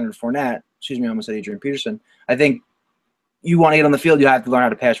Leonard Fournette, excuse me, I almost said Adrian Peterson. I think you want to get on the field, you have to learn how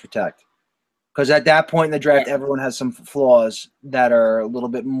to pass protect. Because at that point in the draft, everyone has some flaws that are a little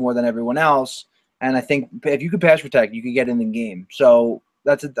bit more than everyone else. And I think if you could pass protect, you could get in the game. So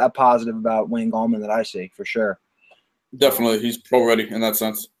that's a positive about Wayne Gallman that I see for sure. Definitely. He's pro ready in that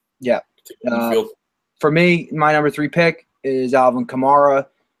sense. Yeah. For me, my number 3 pick is Alvin Kamara.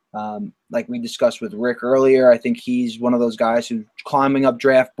 Like we discussed with Rick earlier, I think he's one of those guys who's climbing up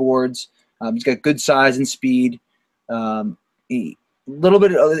draft boards. He's got good size and speed. A little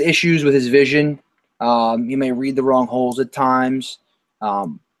bit of issues with his vision. He may read the wrong holes at times.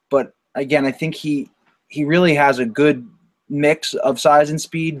 But again, I think he really has a good mix of size and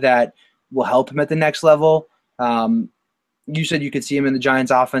speed that will help him at the next level. You said you could see him in the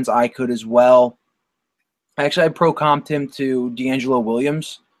Giants offense. I could as well. Actually, I pro-comped him to D'Angelo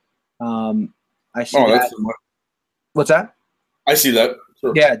Williams. I see that. What's that? I see that.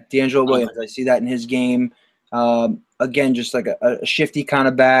 Sure. Yeah, D'Angelo Williams. I see that in his game. Again, just like a shifty kind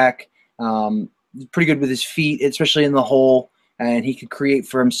of back. Pretty good with his feet, especially in the hole, and he could create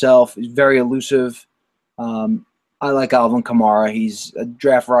for himself. He's very elusive. I like Alvin Kamara. He's a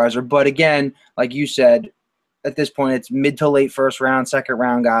draft riser. But again, like you said, at this point, it's mid to late first round, second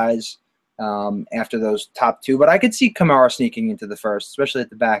round guys after those top 2. But I could see Kamara sneaking into the first, especially at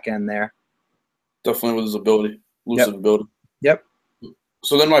the back end there. Definitely with his ability, elusive ability. Yep.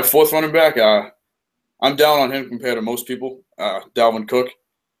 So then my 4th running back, I'm down on him compared to most people, Dalvin Cook.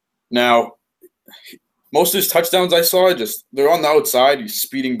 Now, most of his touchdowns I saw, they're on the outside. He's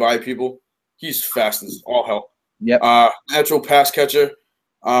speeding by people. He's fast as all hell. Yep. Natural pass catcher.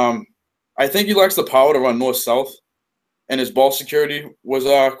 I think he lacks the power to run north-south, and his ball security was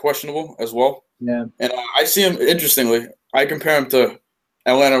questionable as well. Yeah. And I see him, interestingly, I compare him to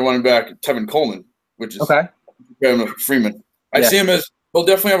Atlanta running back Tevin Coleman, which is compare him to Freeman. I see him as he'll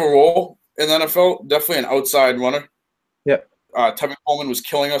definitely have a role in the NFL, definitely an outside runner. Yep. Tevin Coleman was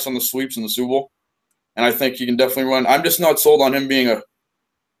killing us on the sweeps in the Super Bowl, and I think he can definitely run. I'm just not sold on him being a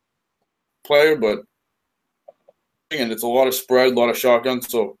player, but and it's a lot of spread, a lot of shotgun,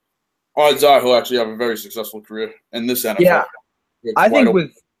 so odds are he'll actually have a very successful career in this NFL. Yeah, I think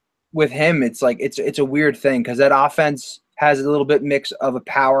with him, it's like it's a weird thing because that offense has a little bit mix of a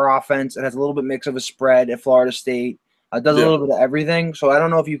power offense. It has a little bit mix of a spread at Florida State. It does a little bit of everything. So I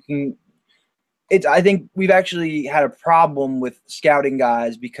don't know if you can – I think we've actually had a problem with scouting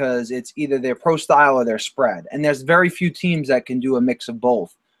guys because it's either their pro style or their spread. And there's very few teams that can do a mix of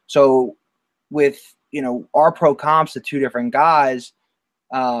both. So with, our pro comps to 2 different guys,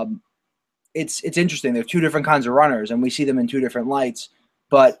 it's interesting. They're two different kinds of runners, and we see them in two different lights.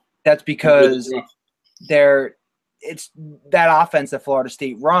 But that's because it's that offense that Florida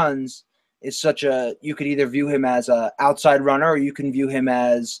State runs is such a – you could either view him as a outside runner or you can view him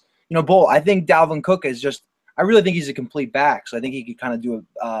as, both. I think Dalvin Cook is just – I really think he's a complete back, so I think he could kind of do it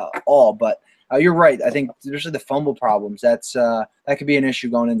all. But you're right. I think especially the fumble problems, that could be an issue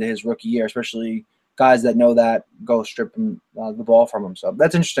going into his rookie year, especially guys that know that go strip him, the ball from him. So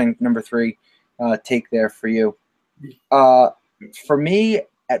that's interesting, number 3 take there for you. For me,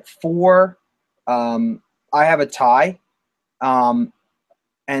 at 4, I have a tie. And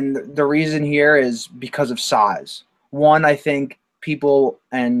the reason here is because of size. One, I think people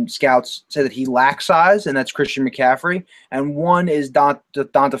and scouts say that he lacks size, and that's Christian McCaffrey. And one is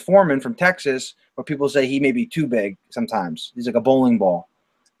Donta Foreman from Texas, where people say he may be too big sometimes. He's like a bowling ball.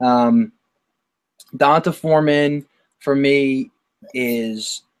 Donta Foreman, for me,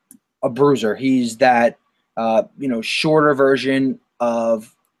 is a bruiser. He's that shorter version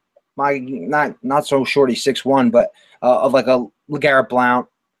of my not so short. He's 6'1", but of like a LeGarrette Blount.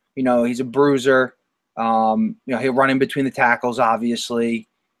 He's a bruiser. He'll run in between the tackles, obviously.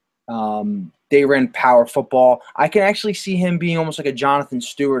 They ran power football. I can actually see him being almost like a Jonathan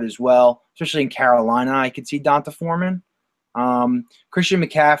Stewart as well, especially in Carolina. I could see Donta Foreman. Christian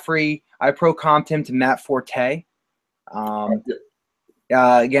McCaffrey, I pro-comped him to Matt Forte.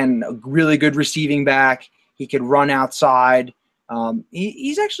 Again, a really good receiving back. He could run outside.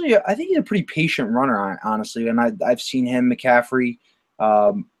 He's actually, I think he's a pretty patient runner, honestly. And I've seen him, McCaffrey.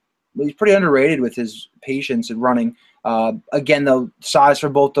 He's pretty underrated with his patience and running. Again, the size for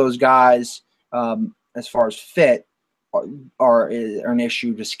both those guys, as far as fit, are an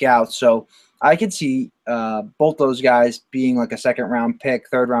issue to scouts. So I could see both those guys being like a second-round pick,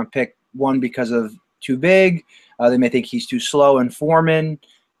 third-round pick. One, because of too big. They may think he's too slow. And Foreman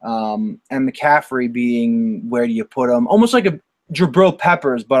and McCaffrey being, where do you put him? Almost like a Jabril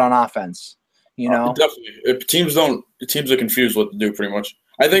Peppers, but on offense. Definitely. If teams are confused what to do, pretty much.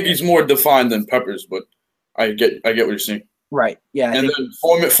 I think he's more defined than Peppers, but I get what you're saying. Right. Yeah. And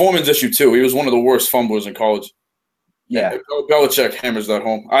then Foreman's issue too. He was one of the worst fumblers in college. Yeah. Belichick hammers that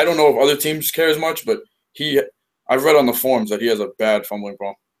home. I don't know if other teams care as much, but I've read on the forums that he has a bad fumbling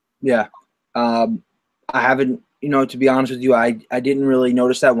problem. Yeah. I haven't, to be honest with you, I didn't really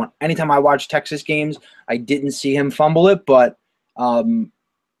notice that one. Anytime I watch Texas games, I didn't see him fumble it, but that's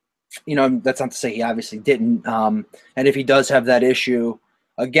not to say he obviously didn't. And if he does have that issue,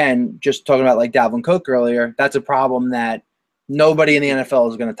 again, just talking about like Dalvin Cook earlier, that's a problem that nobody in the NFL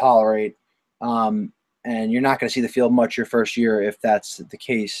is going to tolerate. And you're not going to see the field much your first year if that's the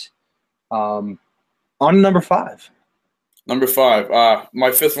case. On number 5. Number 5, my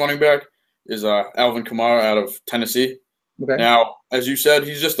 5th running back is Alvin Kamara out of Tennessee. Okay. Now, as you said,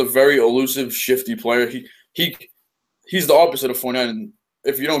 he's just a very elusive, shifty player. He's the opposite of Fournette. And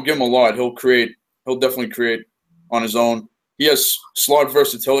if you don't give him a lot, he'll definitely create on his own. He has slot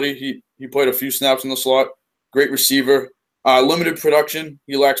versatility. He played a few snaps in the slot. Great receiver. Limited production.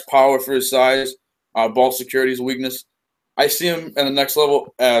 He lacks power for his size. Ball security is a weakness. I see him at the next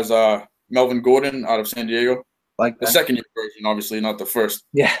level as Melvin Gordon out of San Diego. Like the second-year version, obviously, not the first.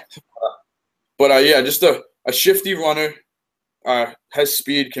 Yeah. But just a shifty runner. Has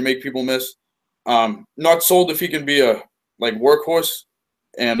speed, can make people miss. Not sold if he can be a workhorse,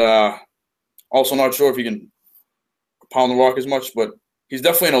 and also not sure if he can pound the rock as much, but he's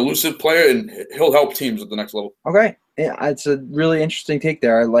definitely an elusive player, and he'll help teams at the next level. Okay. Yeah, it's a really interesting take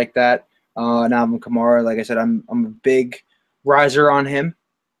there. I like that. And Alvin Kamara, like I said, I'm a big riser on him.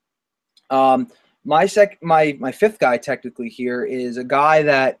 My 5th guy technically here is a guy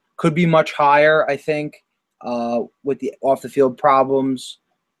that could be much higher, I think, with the off-the-field problems.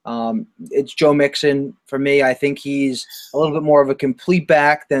 It's Joe Mixon for me. I think he's a little bit more of a complete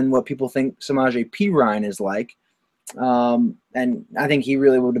back than what people think Samaje Perine is like. And I think he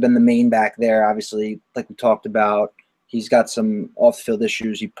really would have been the main back there. Obviously, like we talked about, he's got some off-the-field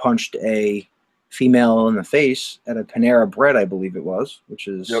issues. He punched a female in the face at a Panera Bread, I believe it was, which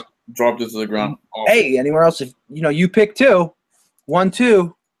is – Yep, dropped it to the ground. Hey, anywhere else, if you pick 2,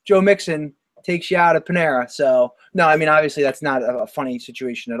 1-2, Joe Mixon takes you out of Panera. So, no, I mean, obviously that's not a funny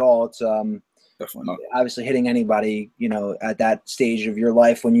situation at all. It's definitely not. Obviously hitting anybody, at that stage of your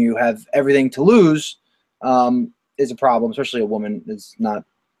life when you have everything to lose is a problem, especially a woman. It's not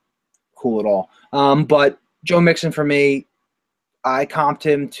cool at all. But Joe Mixon for me, I comped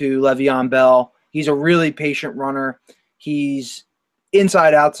him to Le'Veon Bell. He's a really patient runner. He's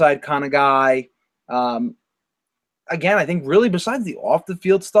inside-outside kind of guy. Again, I think really besides the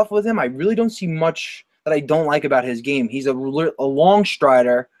off-the-field stuff with him, I really don't see much that I don't like about his game. He's a long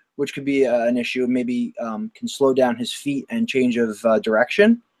strider, which could be an issue. Maybe can slow down his feet and change of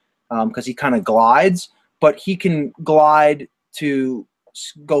direction because he kind of glides. But he can glide to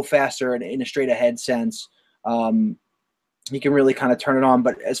go faster in a straight ahead sense. He can really kind of turn it on.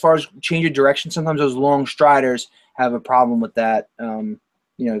 But as far as change of direction, sometimes those long striders have a problem with that.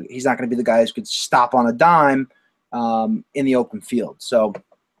 He's not going to be the guy who could stop on a dime in the open field. So,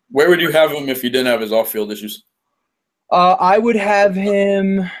 where would you have him if he didn't have his off-field issues? I would have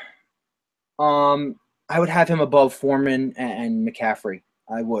him. I would have him above Foreman and McCaffrey.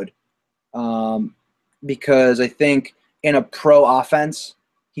 I would, because I think in a pro offense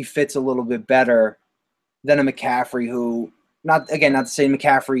he fits a little bit better than a McCaffrey who. Not to say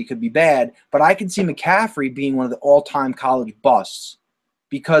McCaffrey could be bad, but I could see McCaffrey being one of the all-time college busts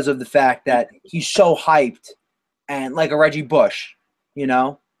because of the fact that he's so hyped and like a Reggie Bush,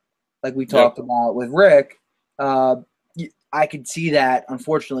 like we talked about with Rick. I could see that,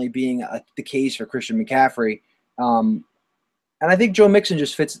 unfortunately, being the case for Christian McCaffrey. And I think Joe Mixon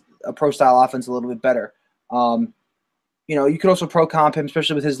just fits a pro-style offense a little bit better. You could also pro-comp him,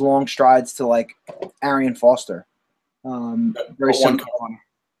 especially with his long strides, to like Arian Foster. Very similar.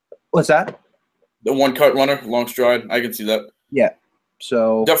 What's that? The one-cut runner, long stride. I can see that. Yeah.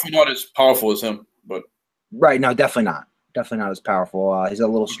 So definitely not as powerful as him, but right. No, definitely not. Definitely not as powerful. He's a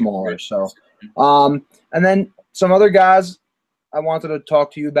little smaller. So, and then some other guys I wanted to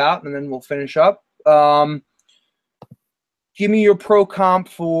talk to you about, and then we'll finish up. Give me your pro comp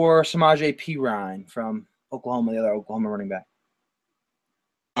for Samaje Perine from Oklahoma, the other Oklahoma running back.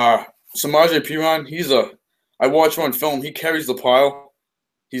 Samaje Perine, I watched him on film. He carries the pile.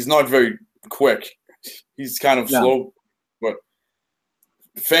 He's not very quick. He's kind of slow, but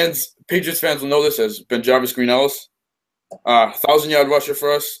Patriots fans will know this as Benjavis Green Ellis. 1,000-yard rusher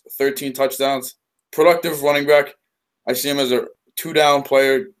for us, 13 touchdowns. Productive running back. I see him as a two-down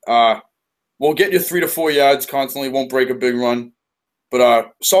player. Will get you 3 to 4 yards constantly. Won't break a big run,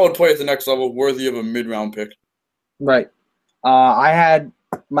 but solid play at the next level, worthy of a mid-round pick. Right. I had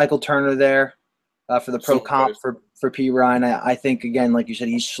Michael Turner there. For the pro comp for Perine. I think, again, like you said,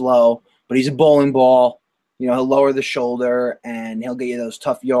 he's slow, but he's a bowling ball. He'll lower the shoulder, and he'll get you those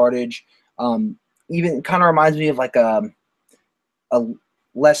tough yardage. Even kind of reminds me of like a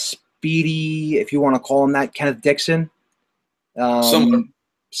less speedy, if you want to call him that, Kenneth Dixon.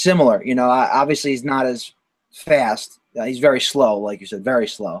 Similar. Obviously he's not as fast. He's very slow, like you said, very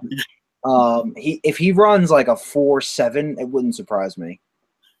slow. If he runs like a 4.7, it wouldn't surprise me.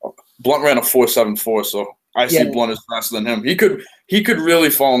 Blunt ran a 4.74, so I see Blunt is faster than him. He could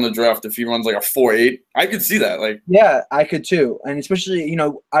really fall in the draft if he runs like a 4.8. I could see that. Yeah, I could too. And especially,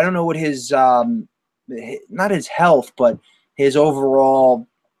 I don't know what his not his health, but his overall,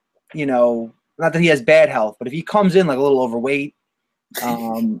 not that he has bad health, but if he comes in like a little overweight,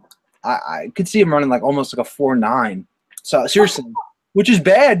 I could see him running like almost like a 4.9. So seriously, which is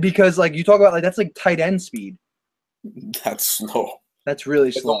bad because like you talk about like that's like tight end speed. That's slow. That's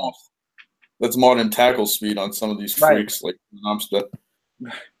really slow. That's modern tackle speed on some of these freaks like Armstead.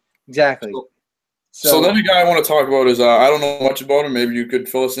 Exactly. So then the guy I want to talk about is I don't know much about him. Maybe you could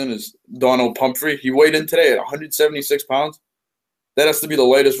fill us in. Is Donald Pumphrey. He weighed in today at 176 pounds. That has to be the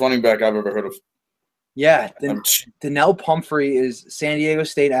lightest running back I've ever heard of. Yeah, Donnell Pumphrey is San Diego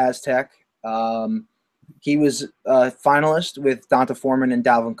State Aztec. He was a finalist with Donta Foreman and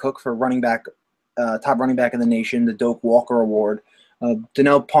Dalvin Cook for top running back in the nation, the Doak Walker Award.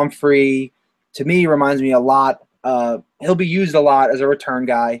 Donnell Pumphrey, to me, reminds me a lot. He'll be used a lot as a return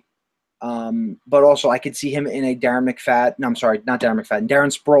guy, but also I could see him in a Darren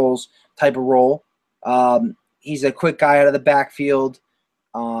Sproles type of role. He's a quick guy out of the backfield.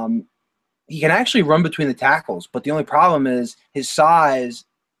 He can actually run between the tackles, but the only problem is his size.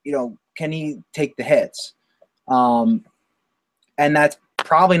 Can he take the hits? And that's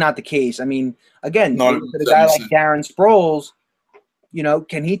probably not the case. I mean, again, a guy like Darren Sproles,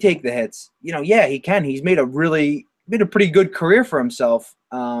 can he take the hits? Yeah, he can. He's made a pretty good career for himself,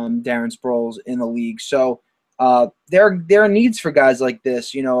 Darren Sproles, in the league. So there are needs for guys like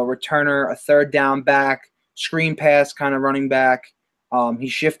this, a returner, a third down back, screen pass kind of running back.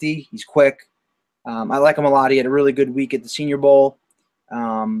 He's shifty. He's quick. I like him a lot. He had a really good week at the Senior Bowl.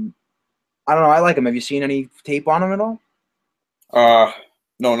 I don't know. I like him. Have you seen any tape on him at all?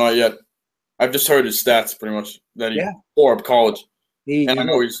 No, not yet. I've just heard his stats pretty much that he tore up college. And I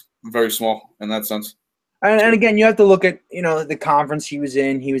know he's very small in that sense. And again, you have to look at, the conference he was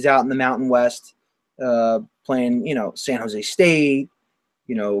in. He was out in the Mountain West playing, San Jose State,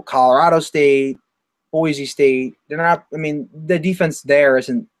 Colorado State, Boise State. They're not – the defense there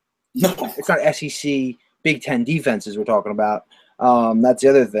isn't No. It's not SEC Big Ten defenses we're talking about. That's the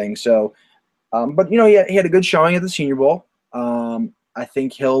other thing. So, but he had a good showing at the Senior Bowl. I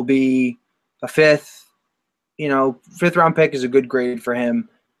think he'll be a fifth round pick is a good grade for him,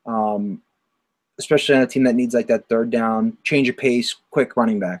 especially on a team that needs like that third down, change of pace, quick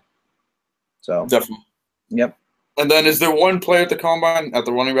running back. So definitely. Yep. And then is there one player at the combine at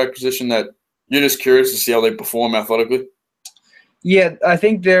the running back position that you're just curious to see how they perform athletically? Yeah, I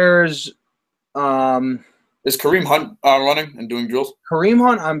think there's Is Kareem Hunt running and doing drills? Kareem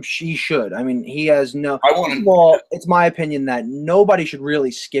Hunt, he should. I mean, he has no – first of all, it's my opinion that nobody should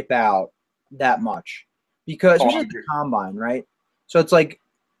really skip out that much because especially at the combine, right? So it's like,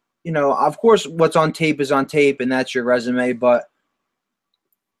 of course what's on tape is on tape and that's your resume, but,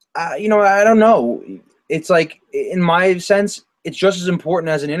 I don't know. It's like, in my sense, it's just as important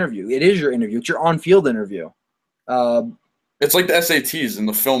as an interview. It is your interview. It's your on-field interview. It's like the SATs and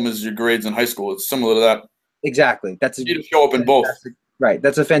the film is your grades in high school. It's similar to that. Exactly. You need to show up in both. Right.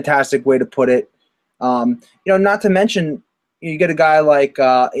 That's a fantastic way to put it. Not to mention, you get a guy like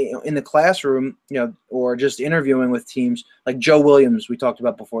in the classroom, or just interviewing with teams like Joe Williams, we talked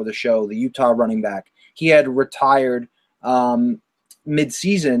about before the show, the Utah running back. He had retired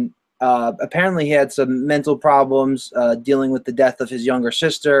mid-season. Apparently he had some mental problems dealing with the death of his younger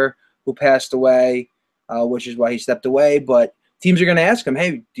sister who passed away, which is why he stepped away. But teams are going to ask him,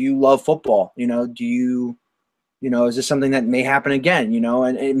 hey, do you love football? Do you, is this something that may happen again?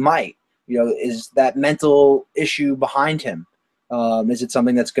 And it might. Is that mental issue behind him? Is it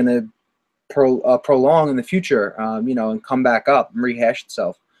something that's going to prolong in the future, and come back up and rehash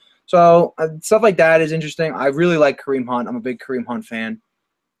itself? So stuff like that is interesting. I really like Kareem Hunt. I'm a big Kareem Hunt fan.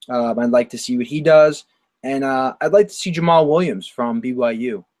 I'd like to see what he does. And I'd like to see Jamal Williams from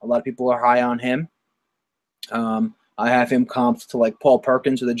BYU. A lot of people are high on him. I have him comped to like Paul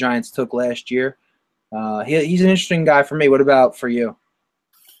Perkins, who the Giants took last year. He's an interesting guy for me. What about for you?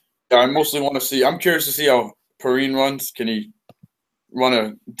 Yeah, I mostly want to see – I'm curious to see how Perrine runs. Can he run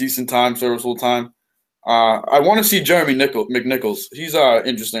a decent time, serviceable time? I want to see Jeremy McNichols. He's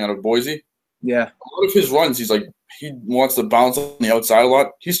interesting out of Boise. Yeah. A lot of his runs, he wants to bounce on the outside a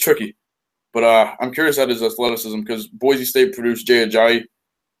lot. He's tricky. But I'm curious at his athleticism because Boise State produced Jay Ajayi,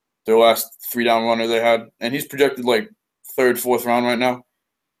 their last 3-down runner they had. And he's projected like 3rd, 4th round right now.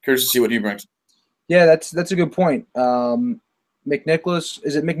 Curious to see what he brings. Yeah, that's a good point. McNichols,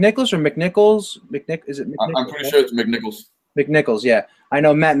 is it McNichols or McNichols? Is it McNichols? I'm pretty sure it's McNichols. McNichols, yeah. I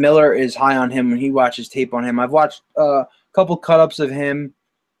know Matt Miller is high on him when he watches tape on him. I've watched a couple cut-ups of him.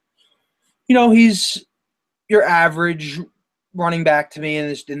 He's your average running back to me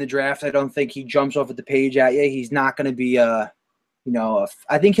in the draft. I don't think he jumps off at the page at you. He's not going to be I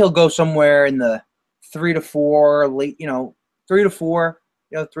think he'll go somewhere in the 3 to 4, late, 3 to 4,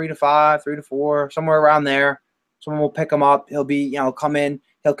 3 to 5, 3 to 4, somewhere around there. Someone will pick him up. He'll be, come in.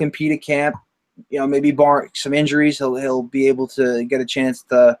 He'll compete at camp. Maybe bar some injuries, he'll be able to get a chance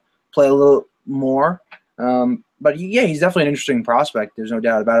to play a little more. But he's definitely an interesting prospect. There's no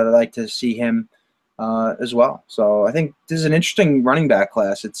doubt about it. I'd like to see him as well. So I think this is an interesting running back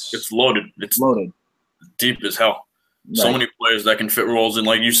class. It's loaded. It's loaded. Deep as hell. Right. So many players that can fit roles in,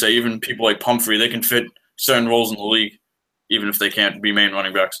 like you say, even people like Pumphrey, they can fit certain roles in the league, even if they can't be main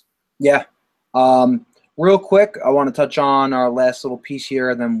running backs. Yeah. Real quick, I want to touch on our last little piece here,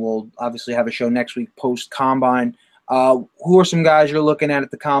 and then we'll obviously have a show next week post-Combine. Who are some guys you're looking at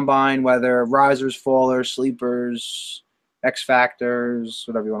the Combine, whether risers, fallers, sleepers, X-factors,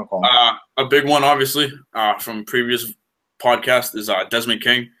 whatever you want to call them? A big one, obviously, from previous podcast is Desmond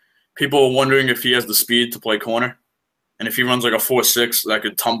King. People are wondering if he has the speed to play corner, and if he runs like a 4.6, that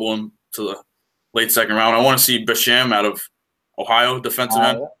could tumble him to the late 2nd round. I want to see Basham out of Ohio, defensive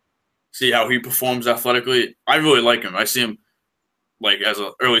end. See how he performs athletically. I really like him. I see him like as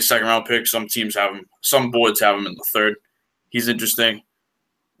an early 2nd round pick. Some teams have him. Some boards have him in the 3rd. He's interesting.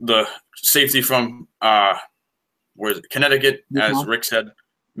 The safety from where is it? Connecticut, as Rick said,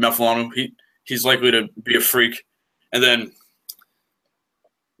 Meflanu. He's likely to be a freak. And then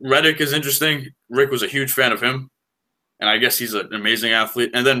Reddick is interesting. Rick was a huge fan of him, and I guess he's an amazing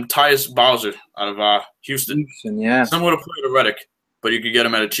athlete. And then Tyus Bowser out of Houston. Yeah. Similar to play to Reddick, but you could get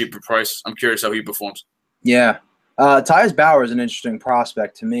him at a cheaper price. I'm curious how he performs. Yeah. Tyus Bauer is an interesting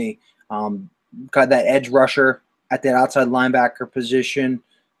prospect to me. Got that edge rusher at that outside linebacker position.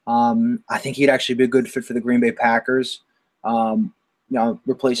 I think he'd actually be a good fit for the Green Bay Packers.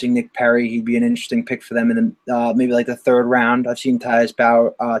 Replacing Nick Perry, he'd be an interesting pick for them in the, maybe like the 3rd round. I've seen Tyus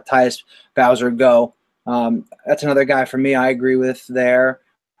Bowser go. That's another guy for me I agree with there.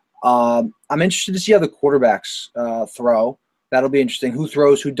 I'm interested to see how the quarterbacks throw. that'll be interesting. Who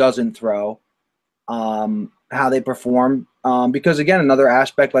throws, who doesn't throw, how they perform. Because again, another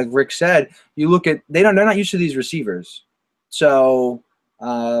aspect, like Rick said, you look at they're not used to these receivers, so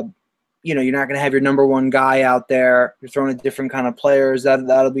you're not going to have your number one guy out there. You're throwing at different kind of players.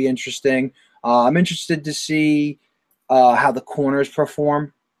 That'll be interesting. I'm interested to see how the corners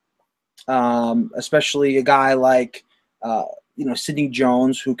perform, especially a guy like Sidney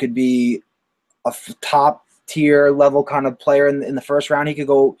Jones, who could be a top tier level kind of player in the first round. He could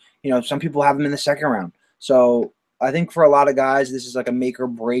go. Some people have him in the second round. So I think for a lot of guys, this is like a make or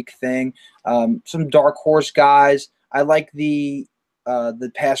break thing. Some dark horse guys. I like the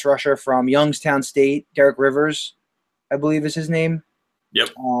pass rusher from Youngstown State, Derek Rivers, I believe is his name. Yep.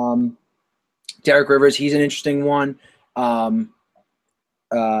 Derek Rivers, he's an interesting one.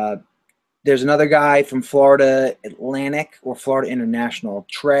 There's another guy from Florida Atlantic or Florida International,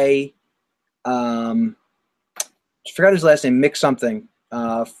 Trey. I forgot his last name, Mick something.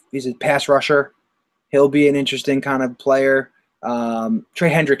 He's a pass rusher. He'll be an interesting kind of player.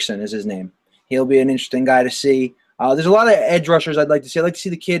 Trey Hendrickson is his name. He'll be an interesting guy to see. There's a lot of edge rushers I'd like to see. I'd like to see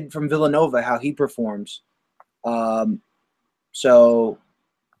the kid from Villanova, how he performs. So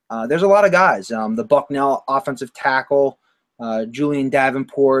there's a lot of guys. The Bucknell offensive tackle, Julian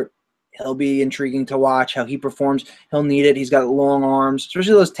Davenport, he'll be intriguing to watch how he performs. He'll need it. He's got long arms,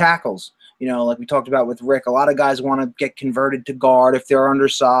 especially those tackles. Like we talked about with Rick, a lot of guys want to get converted to guard if they're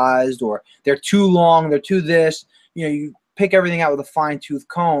undersized or they're too long, they're too this. You pick everything out with a fine-tooth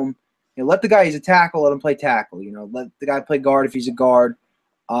comb. Let the guy he's a tackle, let him play tackle. Let the guy play guard if he's a guard.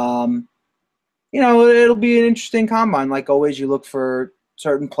 It'll be an interesting combine. Like always, you look for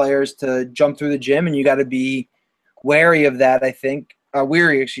certain players to jump through the gym, and you got to be wary of that, I think.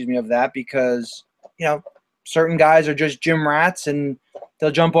 Weary of that because, certain guys are just gym rats and they'll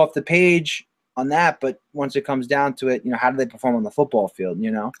jump off the page on that. But once it comes down to it, how do they perform on the football field,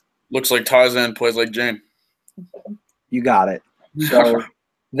 Looks like Tarzan, plays like Jane. You got it. So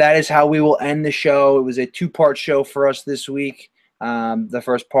that is how we will end the show. It was a 2-part show for us this week. The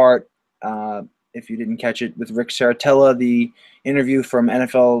first part, if you didn't catch it, with Rick Seritella, the interview from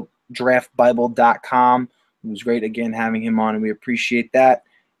NFLDraftBible.com. It was great, again, having him on, and we appreciate that.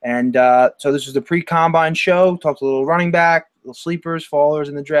 And so this was the pre-combine show. Talked a little running back, little sleepers, fallers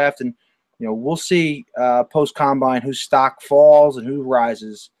in the draft, and we'll see post-combine whose stock falls and who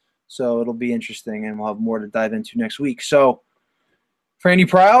rises. So it'll be interesting, and we'll have more to dive into next week. So for Andy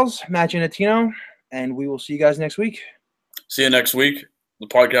Prowls, Matt Giannatino, and we will see you guys next week. See you next week. The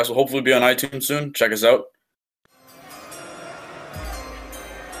podcast will hopefully be on iTunes soon. Check us out.